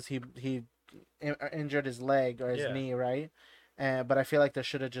because he injured his leg or his Yeah. knee, right? But I feel like there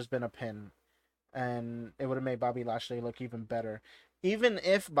should have just been a pin, and it would have made Bobby Lashley look even better. Even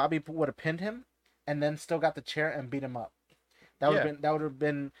if Bobby would have pinned him, and then still got the chair and beat him up, that would Yeah. have been that would have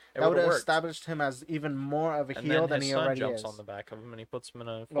been it that would would've have worked. established him as even more of a And heel then than his he son already jumps is. on the back of him and he puts him in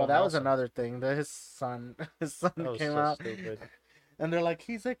a full Well, that was Nelson. another thing. That his son That was came so out, stupid. and they're like,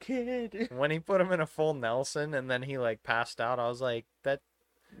 he's a kid. When he put him in a full Nelson and then he like passed out, I was like, that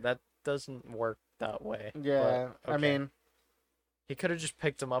doesn't work that way. Yeah, But, I okay. mean, he could have just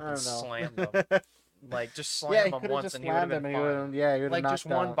picked him up I and don't know. slammed him. Like just Yeah, slam he him could have once just and he would have slammed been him. And he fine. would, yeah, he would have Like just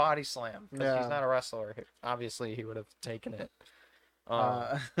knocked one out. body slam because Yeah. he's not a wrestler. Obviously, he would have taken it.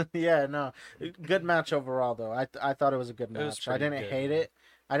 Yeah, no, good match overall though. I thought it was a good It was match. I pretty didn't good, hate man. it.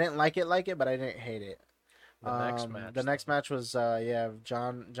 I didn't like it, but I didn't hate it. The next though. match was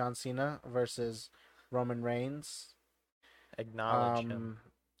John Cena versus Roman Reigns. Acknowledge him.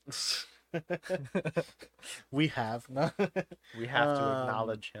 We have no. We have to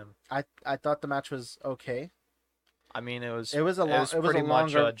acknowledge him. I thought the match was okay. I mean, it was a pretty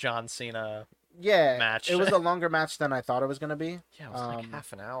much longer a John Cena. match. Match. It was a longer match than I thought it was gonna be. Yeah, it was like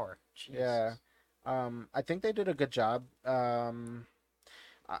half an hour. Jesus. Yeah. I think they did a good job. It's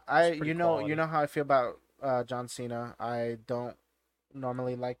pretty you quality. know how I feel about John Cena. I don't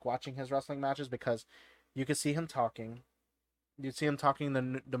normally like watching his wrestling matches because you can see him talking. You see him talking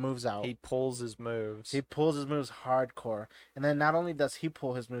the moves out. He pulls his moves. He pulls his moves hardcore. And then not only does he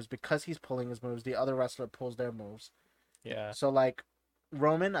pull his moves, because he's pulling his moves, the other wrestler pulls their moves. Yeah. So like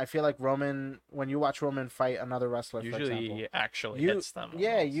Roman, I feel like Roman, when you watch Roman fight another wrestler, for Usually example, he actually you hits them.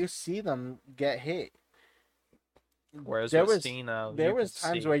 yeah, almost. you see them get hit. Whereas there with was Cena, there you was could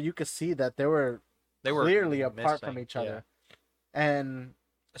times see where you could see that they were clearly apart from missing, each other, yeah. and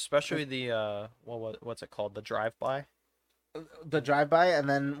Especially the what's it called? The drive-by? the drive-by. And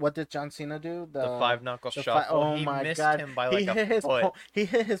then what did John Cena do? The five knuckle the shuffle. oh He my missed god! him by he like hit a his foot. he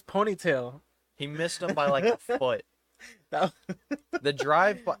hit his ponytail. He missed him by like a foot. That The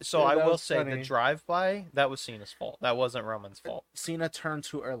drive-by. So Dude, I that will was say funny. the drive-by, that was Cena's fault. That wasn't Roman's fault. Cena turned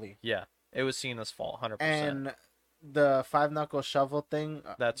too early, Yeah, it was Cena's fault, 100%. and the five knuckle shovel thing.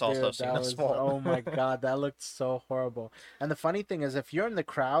 That's also dude, Cena's fault. Oh my god, that looked so horrible. And the funny thing is, if you're in the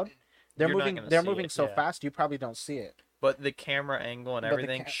crowd, they're You're not moving. gonna They're see moving it, so yeah. fast, you probably don't see it. But the camera angle and But the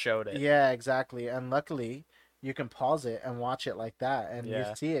everything showed it. Yeah, exactly. And luckily, you can pause it and watch it like that, and Yeah.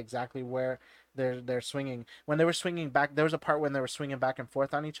 you see exactly where they're swinging. When they were swinging back, there was a part when they were swinging back and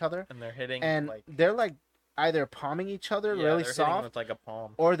forth on each other, And they're hitting and like they're like either palming each other yeah, really they're hitting soft, with like a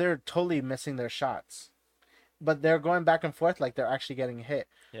palm. or they're totally missing their shots. But they're going back and forth like they're actually getting hit.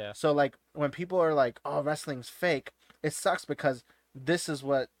 Yeah. So like when people are like, "Oh, wrestling's fake," it sucks because this is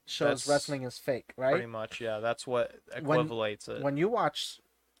what shows That's wrestling is fake, Pretty right? much, yeah. That's what When- equivalates it. When you watch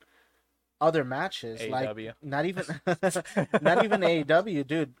other matches, like AEW. not even AEW,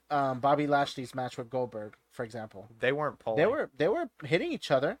 dude. Bobby Lashley's match with Goldberg, for example, They weren't pulling. they were hitting each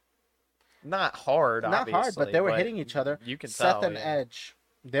other, not hard, not hard, obviously, but they were hitting each other. You can Seth tell. and yeah. Edge,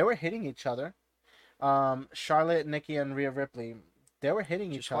 they were hitting each other. Charlotte, Nikki, and Rhea Ripley, they were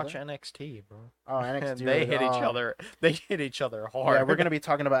hitting Just each watch other. NXT, bro. Oh, NXT, They hit each oh. other. They hit each other hard. Yeah, we're gonna be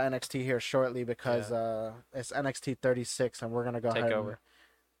talking about NXT here shortly because it's NXT 36, and we're gonna go ahead. Takeover.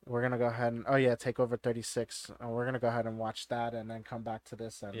 We're gonna go ahead and Takeover 36. We're gonna go ahead and watch that, and then come back to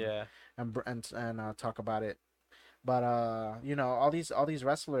this and Yeah. and talk about it. But you know, all these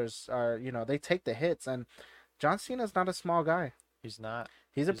wrestlers are, you know, they take the hits, and John Cena's not a small guy. He's not.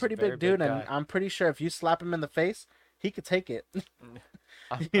 He's a pretty very big dude, big and guy. I'm pretty sure if you slap him in the face, he could take it.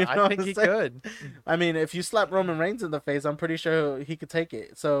 I, You know I what think I'm he saying? could. I mean, if you slap Roman Reigns in the face, I'm pretty sure he could take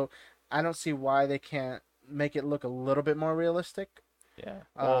it. So I don't see why they can't make it look a little bit more realistic. Yeah.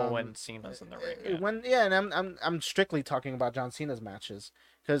 Well, Um, when Cena's in the ring. And I'm strictly talking about John Cena's matches,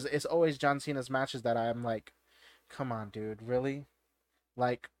 because it's always John Cena's matches that I'm like, come on, dude, really?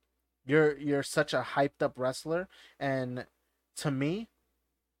 Like, You're such a hyped up wrestler, and to me,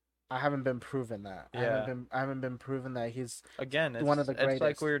 I haven't been proven that. Yeah. I haven't been proven that he's Again, one of the it's like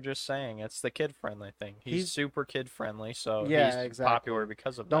greatest. we were just saying. It's the kid friendly thing. He's He's super kid friendly, so he's Yeah, popular exactly.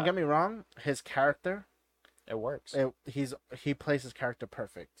 because of Don't that. get me wrong, his character, It works. he plays his character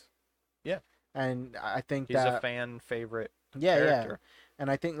perfect. Yeah. And I think He's a that fan favorite yeah. character. And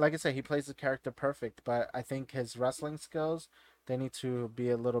I think, like I said, he plays the character perfect, but I think his wrestling skills, they need to be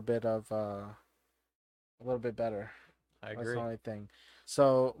a little bit better. I That's the agree. only thing.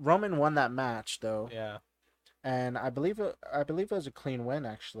 So Roman won that match though, Yeah, and I believe it was a clean win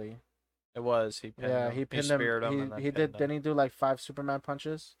actually. it was. He pinned Yeah, him. he He pinned him. speared him and then He pinned did. him. Didn't he do like 5 Superman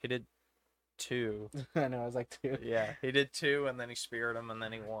punches? He did two. I know, it was like 2. Yeah, he did two, and then he speared him, and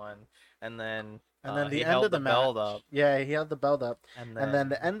then he won, and then And then the he end held of the the belt match. up, Yeah, he held the belt up. and And then then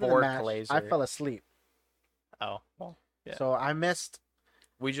the end of the Bork match, laser. I fell asleep. Oh, well, yeah. So I missed.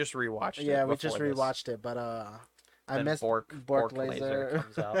 We just rewatched it. Yeah, we just before this. rewatched it, but I Then missed Bork laser.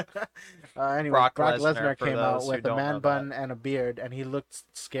 comes out. Anyway, Brock Brock Lesnar, Lesnar for came out those who with a don't know man that. bun and a beard, and he looked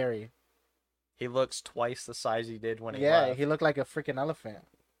scary. He looks twice the size he did when he Yeah, left. he looked like a freaking elephant.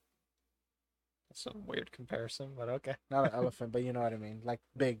 That's a weird comparison, but okay. Not an elephant, but you know what I mean. Like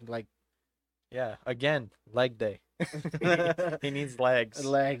big, like Yeah, again, leg day. He needs legs.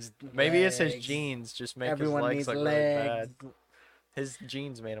 legs. Maybe it's his legs. genes just make Everyone his legs needs look legs. really bad. His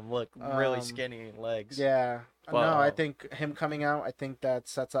genes made him look really Um, skinny legs. Yeah. But, No, I think him coming out, I think that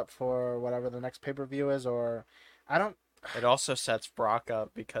sets up for whatever the next pay-per-view is, or I don't. It also sets Brock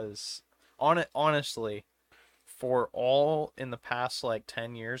up because honestly, for all in the past like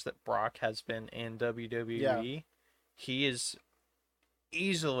 10 years that Brock has been in WWE, he is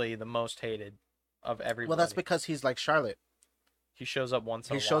easily the most hated of everybody. Well, that's because he's like Charlotte. he shows up once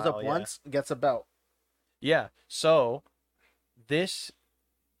in He a shows while, up yeah. once, gets a belt. Yeah. So this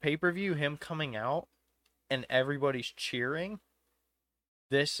pay-per-view, him coming out and everybody's cheering,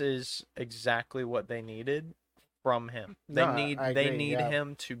 this is exactly what they needed from him. They No, need I they agree, need yeah.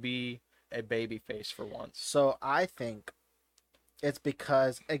 him to be a baby face for once. So I think it's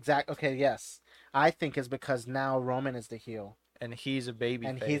because Okay, yes, I think it's because now Roman is the heel And he's a baby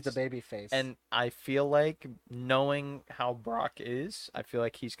and face. he's the baby face. And I feel like, knowing how Brock is, I feel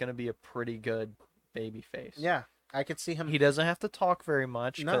like he's going to be a pretty good baby face. yeah, I could see him. He doesn't have to talk very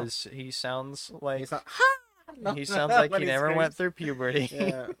much No. because he sounds like He's not. Ha! No, he sounds like when he never screams. went through puberty.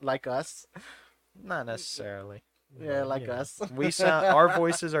 Yeah, like us. Not necessarily. Yeah, But, like you know, us. our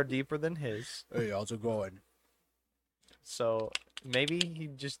voices are deeper than his. Hey, how's it going? So maybe he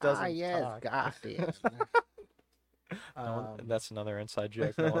just doesn't talk. goddamn. That's another inside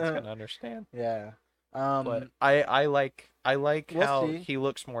joke no one's gonna understand. Yeah. But I like We'll how see. he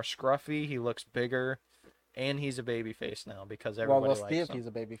looks more scruffy, he looks bigger, and he's a baby face now because well, everybody we'll see likes if him. he's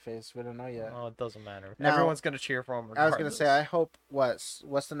a baby face. We don't know yet. Well, it doesn't matter. Now, Everyone's gonna cheer for him. I was gonna Regardless. say, I hope what's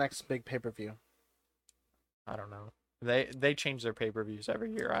the next big pay-per-view? I don't know. They change their pay-per-views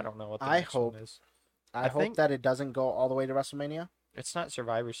every year. I don't know what the I next one hope- is. I I hope think- that it doesn't go all the way to WrestleMania. It's not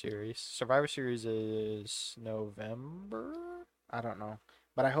Survivor Series. Survivor Series is November. I don't know,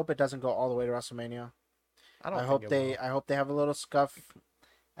 but I hope it doesn't go all the way to WrestleMania. I don't. I hope they have a little scuff,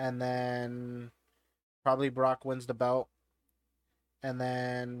 and then probably Brock wins the belt, and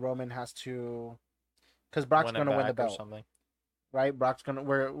then Roman has to, because Brock's gonna win the or belt, something. right?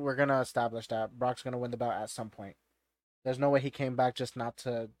 We're gonna establish that Brock's gonna win the belt at some point. There's no way he came back just not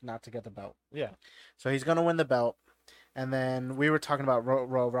to get the belt. Yeah. So he's gonna win the belt, and then we were talking about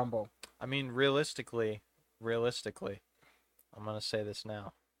Royal Rumble. I mean, realistically, I'm gonna say this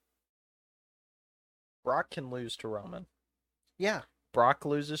now. Brock can lose to Roman. Yeah. Brock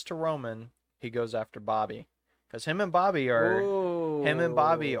loses to Roman, he goes after Bobby, because him and Bobby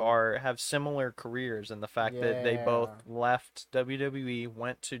have similar careers in the fact that they both Yeah. left WWE,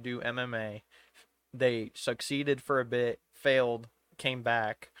 went to do MMA. They succeeded for a bit, failed, came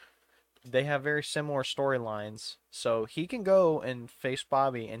back. They have very similar storylines, so he can go and face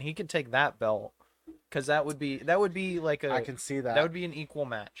Bobby, and he can take that belt, because that would be like I can see that. that would be an equal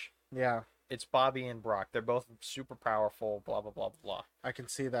match. Yeah, It's Bobby and Brock. They're both super powerful. Blah blah blah blah. I can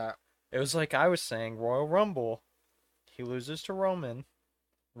see that. It was like I was saying, Royal Rumble. He loses to Roman.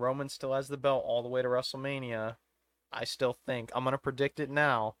 Roman still has the belt all the way to WrestleMania. I still think I'm gonna predict it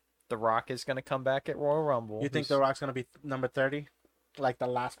now. The Rock is gonna come back at Royal Rumble. You think The Rock's gonna be number 30, like the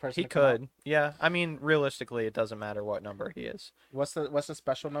last person? He to come out? could. Yeah. I mean, realistically, it doesn't matter what number he is. What's the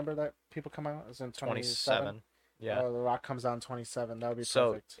special number that people come out? Is it 27? 27. Yeah. Oh, The Rock comes out in 27. That would be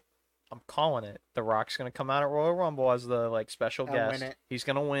So, perfect. I'm calling it. The Rock's gonna come out at Royal Rumble as the special And guest. win it. He's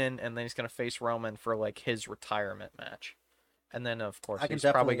gonna win, and then he's gonna face Roman for his retirement match. And then, of course, I can he's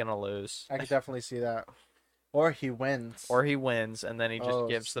probably definitely, going to lose. I can definitely see that. Or he wins. Or he wins, and then he just Oh,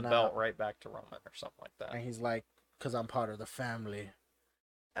 gives the snap. belt right back to Roman or something like that. And he's like, "Cause I'm part of the family."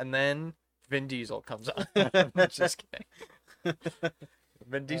 And then Vin Diesel comes out. Just kidding.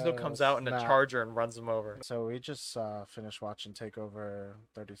 Vin Diesel comes out in a snap. Charger and runs him over. So we just finished watching Takeover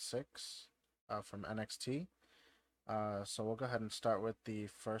 36 from NXT. So we'll go ahead and start with the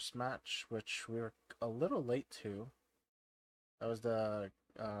first match, which we were a little late to. That was the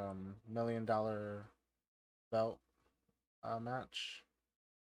 $1 million belt match.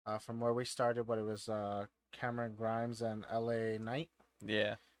 From where we started, it was Cameron Grimes and LA Knight.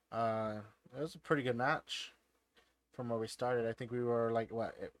 Yeah. It was a pretty good match from where we started. I think we were like,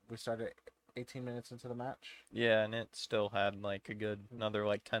 we started 18 minutes into the match. Yeah, and it still had like a good another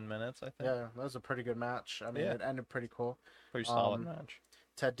like 10 minutes, I think. Yeah, that was a pretty good match. I mean, it ended pretty cool. Pretty solid match.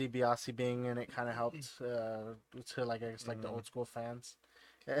 Ted DiBiase being in it kind of helped to like, I guess, like the old school fans.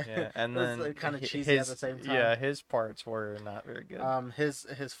 Yeah, and then kind of cheesy at the same time. Yeah, his parts were not very good.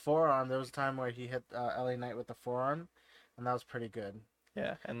 His forearm. There was a time where he hit LA Knight with the forearm, and that was pretty good.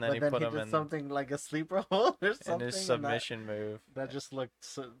 Yeah, and then but he then put he him did in something like a sleeper hold or something. in his submission move. That just looked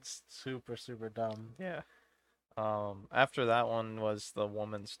super dumb. Yeah. After that one was the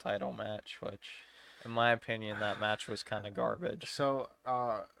women's title match, which, in my opinion, that match was kind of garbage. So,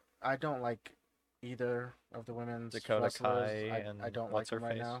 I don't like either of the women's Dakota wrestlers. Kai and I don't what's like them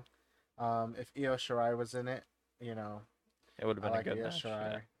her right face? now. If Io Shirai was in it, It would have been I like a good Io match.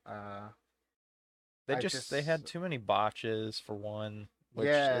 Shirai. Yeah. They had too many botches for one, which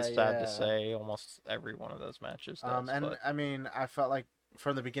is sad to say. Almost every one of those matches does. And I mean, I felt like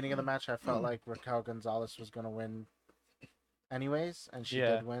from the beginning of the match, I felt like Raquel Gonzalez was gonna win, anyways, and she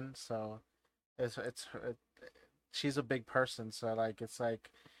did win. So, she's a big person, so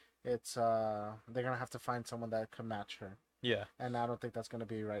it's they're gonna have to find someone that can match her. Yeah. And I don't think that's gonna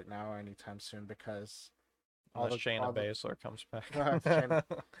be right now or anytime soon because unless Shayna Baszler comes back.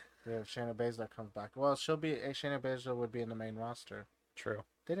 If Shayna Baszler comes back, well, Shayna Baszler would be in the main roster. True.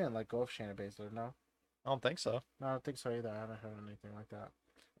 They didn't let go of Shayna Baszler, no. I don't think so. No, I don't think so either. I haven't heard anything like that.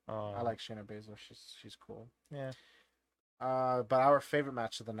 I like Shayna Baszler. She's cool. Yeah. But our favorite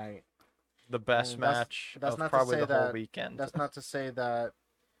match of the night. The best match that's of not probably to say the whole that, weekend. That's not to say that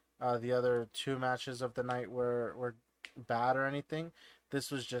the other two matches of the night were bad or anything. This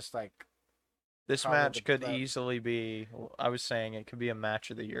was just like... This match could easily be, I was saying, it could be a match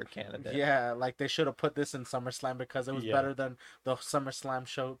of the year candidate. Yeah, like they should have put this in SummerSlam because it was better than the SummerSlam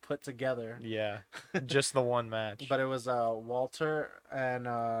show put together. Yeah, just the one match. But it was Walter and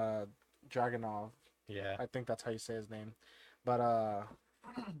Dragunov. Yeah. I think that's how you say his name. But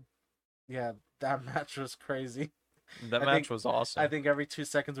yeah, that match was crazy. That match was awesome. I think every 2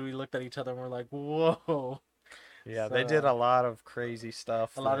 seconds we looked at each other and we're like, whoa. Yeah, they did a lot of crazy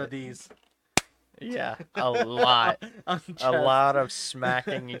stuff. A lot of these. Yeah, a lot. A lot of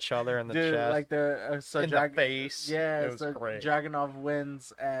smacking each other in the chest. Like the face. Yeah, it was great. Dragunov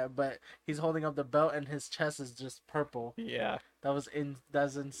wins, but he's holding up the belt and his chest is just purple. Yeah. That's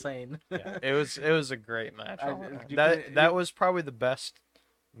insane. Yeah, it was a great match. That was probably the best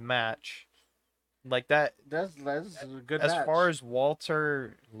match. Like that. That's a good match. As far as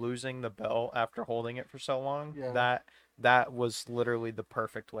Walter losing the belt after holding it for so long, that was literally the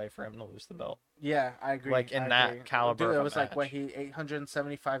perfect way for him to lose the belt. Yeah, I agree. Like in that caliber. Dude, it was like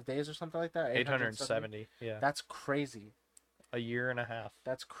 875 days or something like that. 870. Yeah. That's crazy. A year and a half.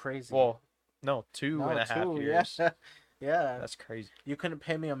 That's crazy. Well, no, two and a half years. Yeah. Yeah. That's crazy. You couldn't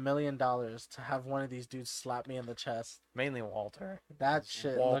pay me $1 million to have one of these dudes slap me in the chest. Mainly Walter. That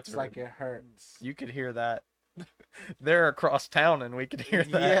shit looks like it hurts. You could hear that. They're across town and we could hear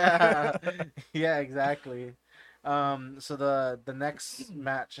that. Yeah. Yeah, exactly. So the next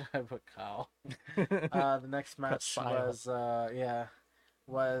match I put Kyle. The next match was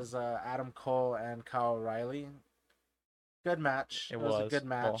Adam Cole and Kyle O'Reilly. Good match. It was a good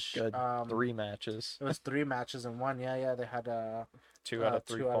match. Well, good. 3 matches. It was 3 matches in one. Yeah. They had 2 out of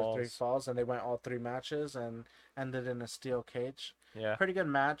 3 falls, and they went all 3 matches and ended in a steel cage. Yeah. Pretty good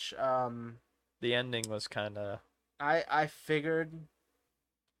match. The ending was kind of. I figured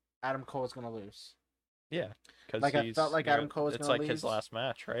Adam Cole was gonna lose. Yeah, because I felt like Adam Cole was gonna lose. It's like his last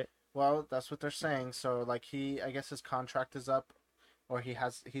match, right? Well, that's what they're saying. So like I guess his contract is up, or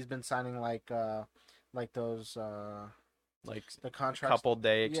he's been signing like those like the contracts, couple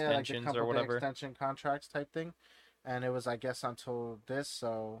day extensions like or whatever extension contracts type thing, and it was I guess until this.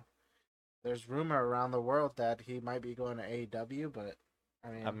 So there's rumor around the world that he might be going to AEW, but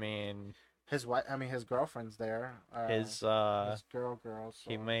I mean his wife. I mean, his girlfriend's there. His His girl.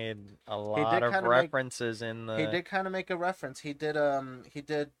 he So made a he lot did of kind of make. references in He the did kind of make a reference. He did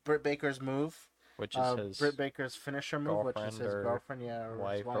Britt Baker's move. which is Britt his Baker's finisher move, which is girlfriend his or girlfriend, yeah, or his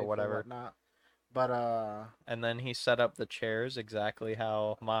wife or wife or whatever. whatnot. But And then he set up the chairs exactly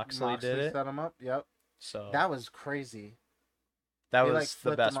how Moxley did Moxley it. set him up. Yep, So that was crazy. that He was like the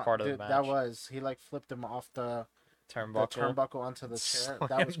flipped him best off. part of the Dude, match. that was he like flipped him off the Turnbuckle. turnbuckle onto the chair.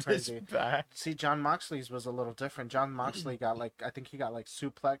 That was Slammed his crazy. back. See, John Moxley's was a little different. John Moxley got like I think he got like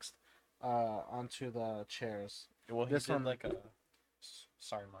suplexed onto the chairs. Well, he This did one- like a.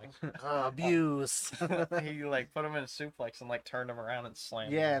 Sorry, Mike. Abuse. He like put him in a suplex and like turned him around and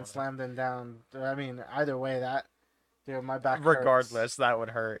slammed. Yeah, him and on it. slammed him down. I mean, either way, that dude, my back. Regardless, hurts. that would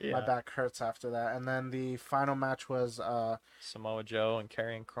hurt. Yeah. My back hurts after that. And then the final match was Samoa Joe and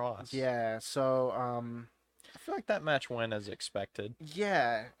Karrion Kross. yeah. So I feel like that match went as expected.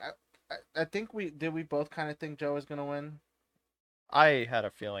 yeah, I think we both kind of think Joe was gonna win. I had a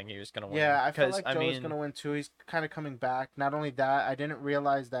feeling he was gonna win. Yeah, I felt 'cause, like Joe was mean, gonna win too. He's kind of coming back. Not only that, I didn't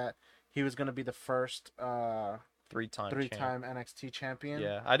realize that he was gonna be the first three-time three-time NXT champion.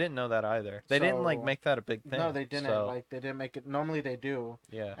 Yeah, I didn't know that either. They didn't like So- make that a big thing. No, they didn't. So, Like they didn't make it. Normally they do,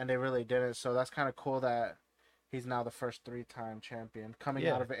 yeah, and they really didn't. So that's kind of cool that he's now the first three-time champion coming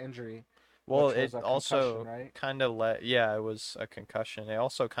Yeah. out of an injury. well, which it was a also concussion, right? kind of led. Yeah, it was a concussion. It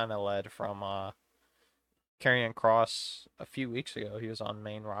also kind of led from Karrion Kross a few weeks ago. He was on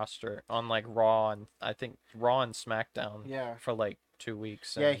main roster on like Raw and I think Raw and SmackDown Yeah. for like 2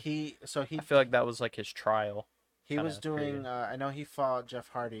 weeks. Yeah, and he I feel like that was like his trial. was kinda doing. period. I know he fought Jeff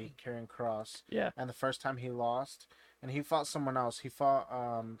Hardy, Karrion Kross, Yeah, and the first time he lost, and he fought someone else. He fought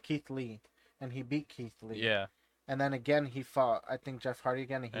Keith Lee, and he beat Keith Lee. yeah. And then again he fought I think Jeff Hardy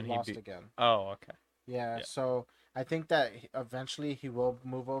again, and he lost beat- again. Oh, okay. Yeah, Yeah. so I think that eventually he will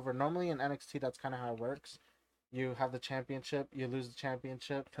move over. Normally in NXT, that's kind of how it works. You have the championship, you lose the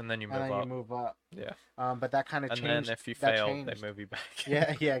championship, And then you and move then up. you move up. Yeah. But that kind of And changed. then if you that fail, changed. they move you back.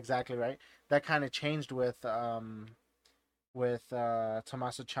 Yeah, exactly right. That kind of changed with Tommaso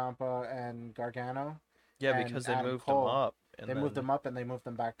Ciampa and Gargano. Yeah, and because they Adam moved Cole. them up. And They moved then- them up and they moved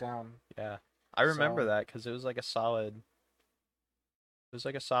them back down. Yeah, I remember So- that because it was like a solid. It was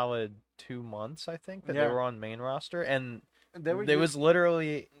like a solid 2 months, I think, that they Yeah. were on main roster, and They were. there was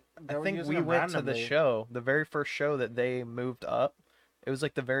literally. they I were think using we them went to the randomly. show, the very first show that they moved up. It was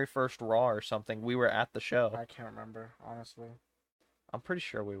like the very first Raw or something. We were at the show. I can't remember honestly. I'm pretty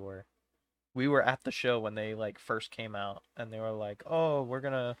sure we were. We were at the show when they like first came out, and they were like, "Oh, we're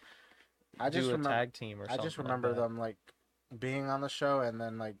gonna I do just a remember. tag team or I something." just like remember that." them like being on the show and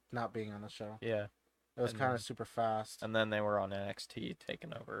then like not being on the show. Yeah, It was And kind then- of super fast. and then they were on NXT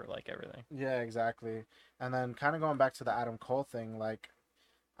taking over like everything. Yeah, exactly. And then kind of going back to the Adam Cole thing, like,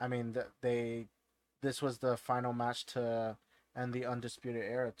 I mean, this was the final match to end the Undisputed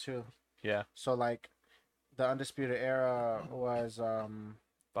Era too. Yeah, So like, the Undisputed Era was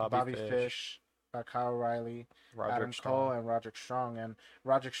Bobby Fish, Kyle O'Reilly, Roderick Adam Strong. Cole, and Roderick Strong. And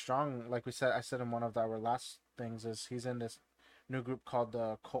Roderick Strong, like I said in one of our last things, is he's in this new group called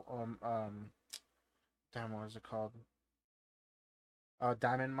the damn, what is it called?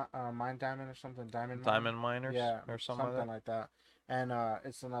 Mind Diamond or something. Diamond Miners, Yeah, or something, like that. that. And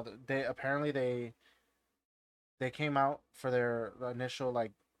it's another. They apparently they came out for their initial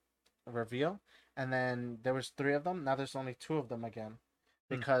like reveal, and then there was 3 of them. Now there's only 2 of them again,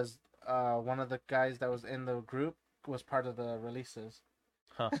 because one of the guys that was in the group was part of the releases.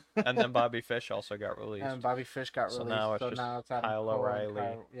 Huh. And then Bobby Fish also got released. And Bobby Fish got So released. now it's just Adam Kyle Cole and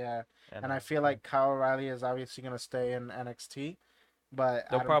O'Reilly. yeah, and I uh, feel like Kyle O'Reilly is obviously gonna stay in NXT, but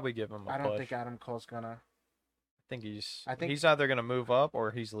they'll probably give him a I push. don't think Adam Cole's gonna. I think I think- he's either gonna move up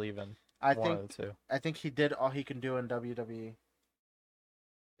or he's leaving. I One think of the two. I think he did all he can do in WWE.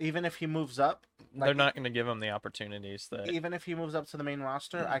 Even if he moves up, They're not gonna give him the opportunities that. even if he moves up to the main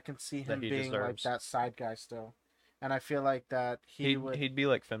roster, I can see him That he being like deserves. that side guy still. And I feel like that he would. He'd be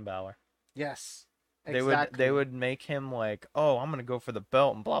like Finn Balor. Yes. They would make him like, oh, I'm gonna go for the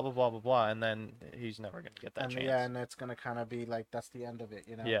belt and blah blah blah blah blah, and then he's never gonna get that and chance. yeah, and it's gonna kind of be like that's the end of it,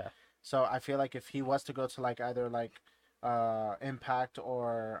 you know. Yeah. So I feel like if he was to go to like either like Impact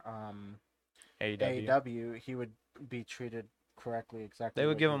or AEW. AEW, he would be treated correctly. Exactly. They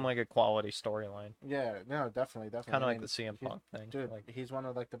would what give he him like a quality storyline, Yeah. No. Definitely. kind of I like mean, the CM he- Punk thing. Dude, Like, he's one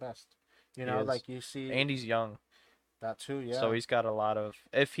of like the best. You He know, is. like you see and he's young, that too. Yeah. so he's got a lot of.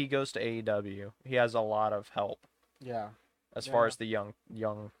 If he goes to AEW, he has a lot of help yeah. as far Yeah. as the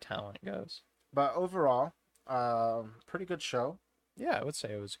young talent goes. But overall, pretty good show. Yeah, I would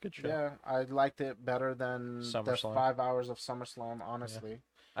say it was a good show. Yeah, I liked it better than the SummerSlam. 5 hours of SummerSlam. Honestly,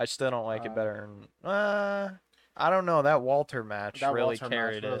 I still don't like it better. I don't know. That Walter match That really Walter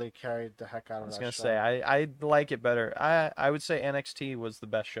carried match it. really carried the heck out I of was that gonna show. say I like it better. I would say NXT was the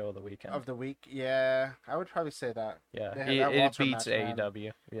best show of the weekend. Of the week, yeah, I would probably say that. Yeah, They had that Walter beats match, man.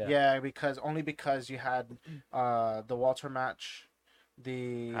 AEW. Yeah, Yeah, because you had the Walter match,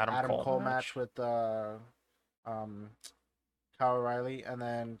 the Adam Cole match with um Kyle O'Reilly, and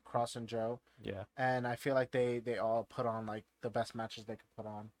then Cross and Joe. Yeah, And I feel like they all put on like the best matches they could put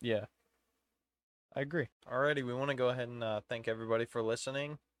on. yeah, I agree. Alrighty, we want to go ahead and thank everybody for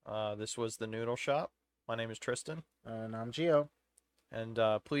listening. This was the Noodle Shop. My name is Tristan. And I'm Gio. And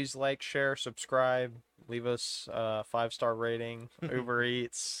please like, share, subscribe, leave us a 5-star rating. Uber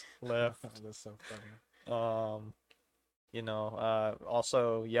Eats, Lyft. That's so funny.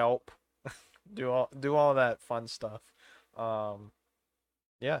 Also Yelp. do all that fun stuff.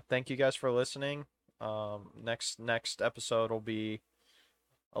 Yeah, thank you guys for listening. Next episode will be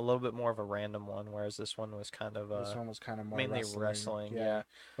a little bit more of a random one, whereas this one was kind of more mainly wrestling. Yeah.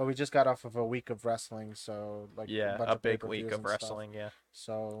 But we just got off of a week of wrestling, so like a big week of wrestling. Yeah.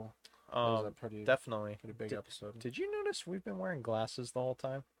 So it was a pretty big episode. Did you notice we've been wearing glasses the whole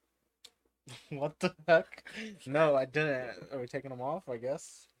time? What the heck? No, I didn't. Are we taking them off? I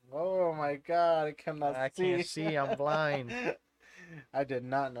guess. Oh my god, I cannot see. I can't see. I'm blind. I did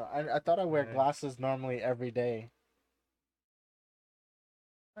not know. I thought I wear glasses normally every day.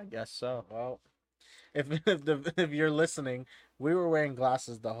 I guess so. Well, if you're listening, we were wearing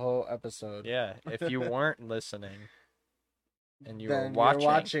glasses the whole episode. Yeah, if you weren't listening and you Then were you're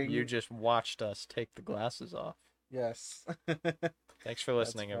watching, you just watched us take the glasses off. Yes. Thanks for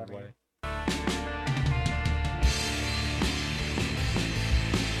listening, everybody.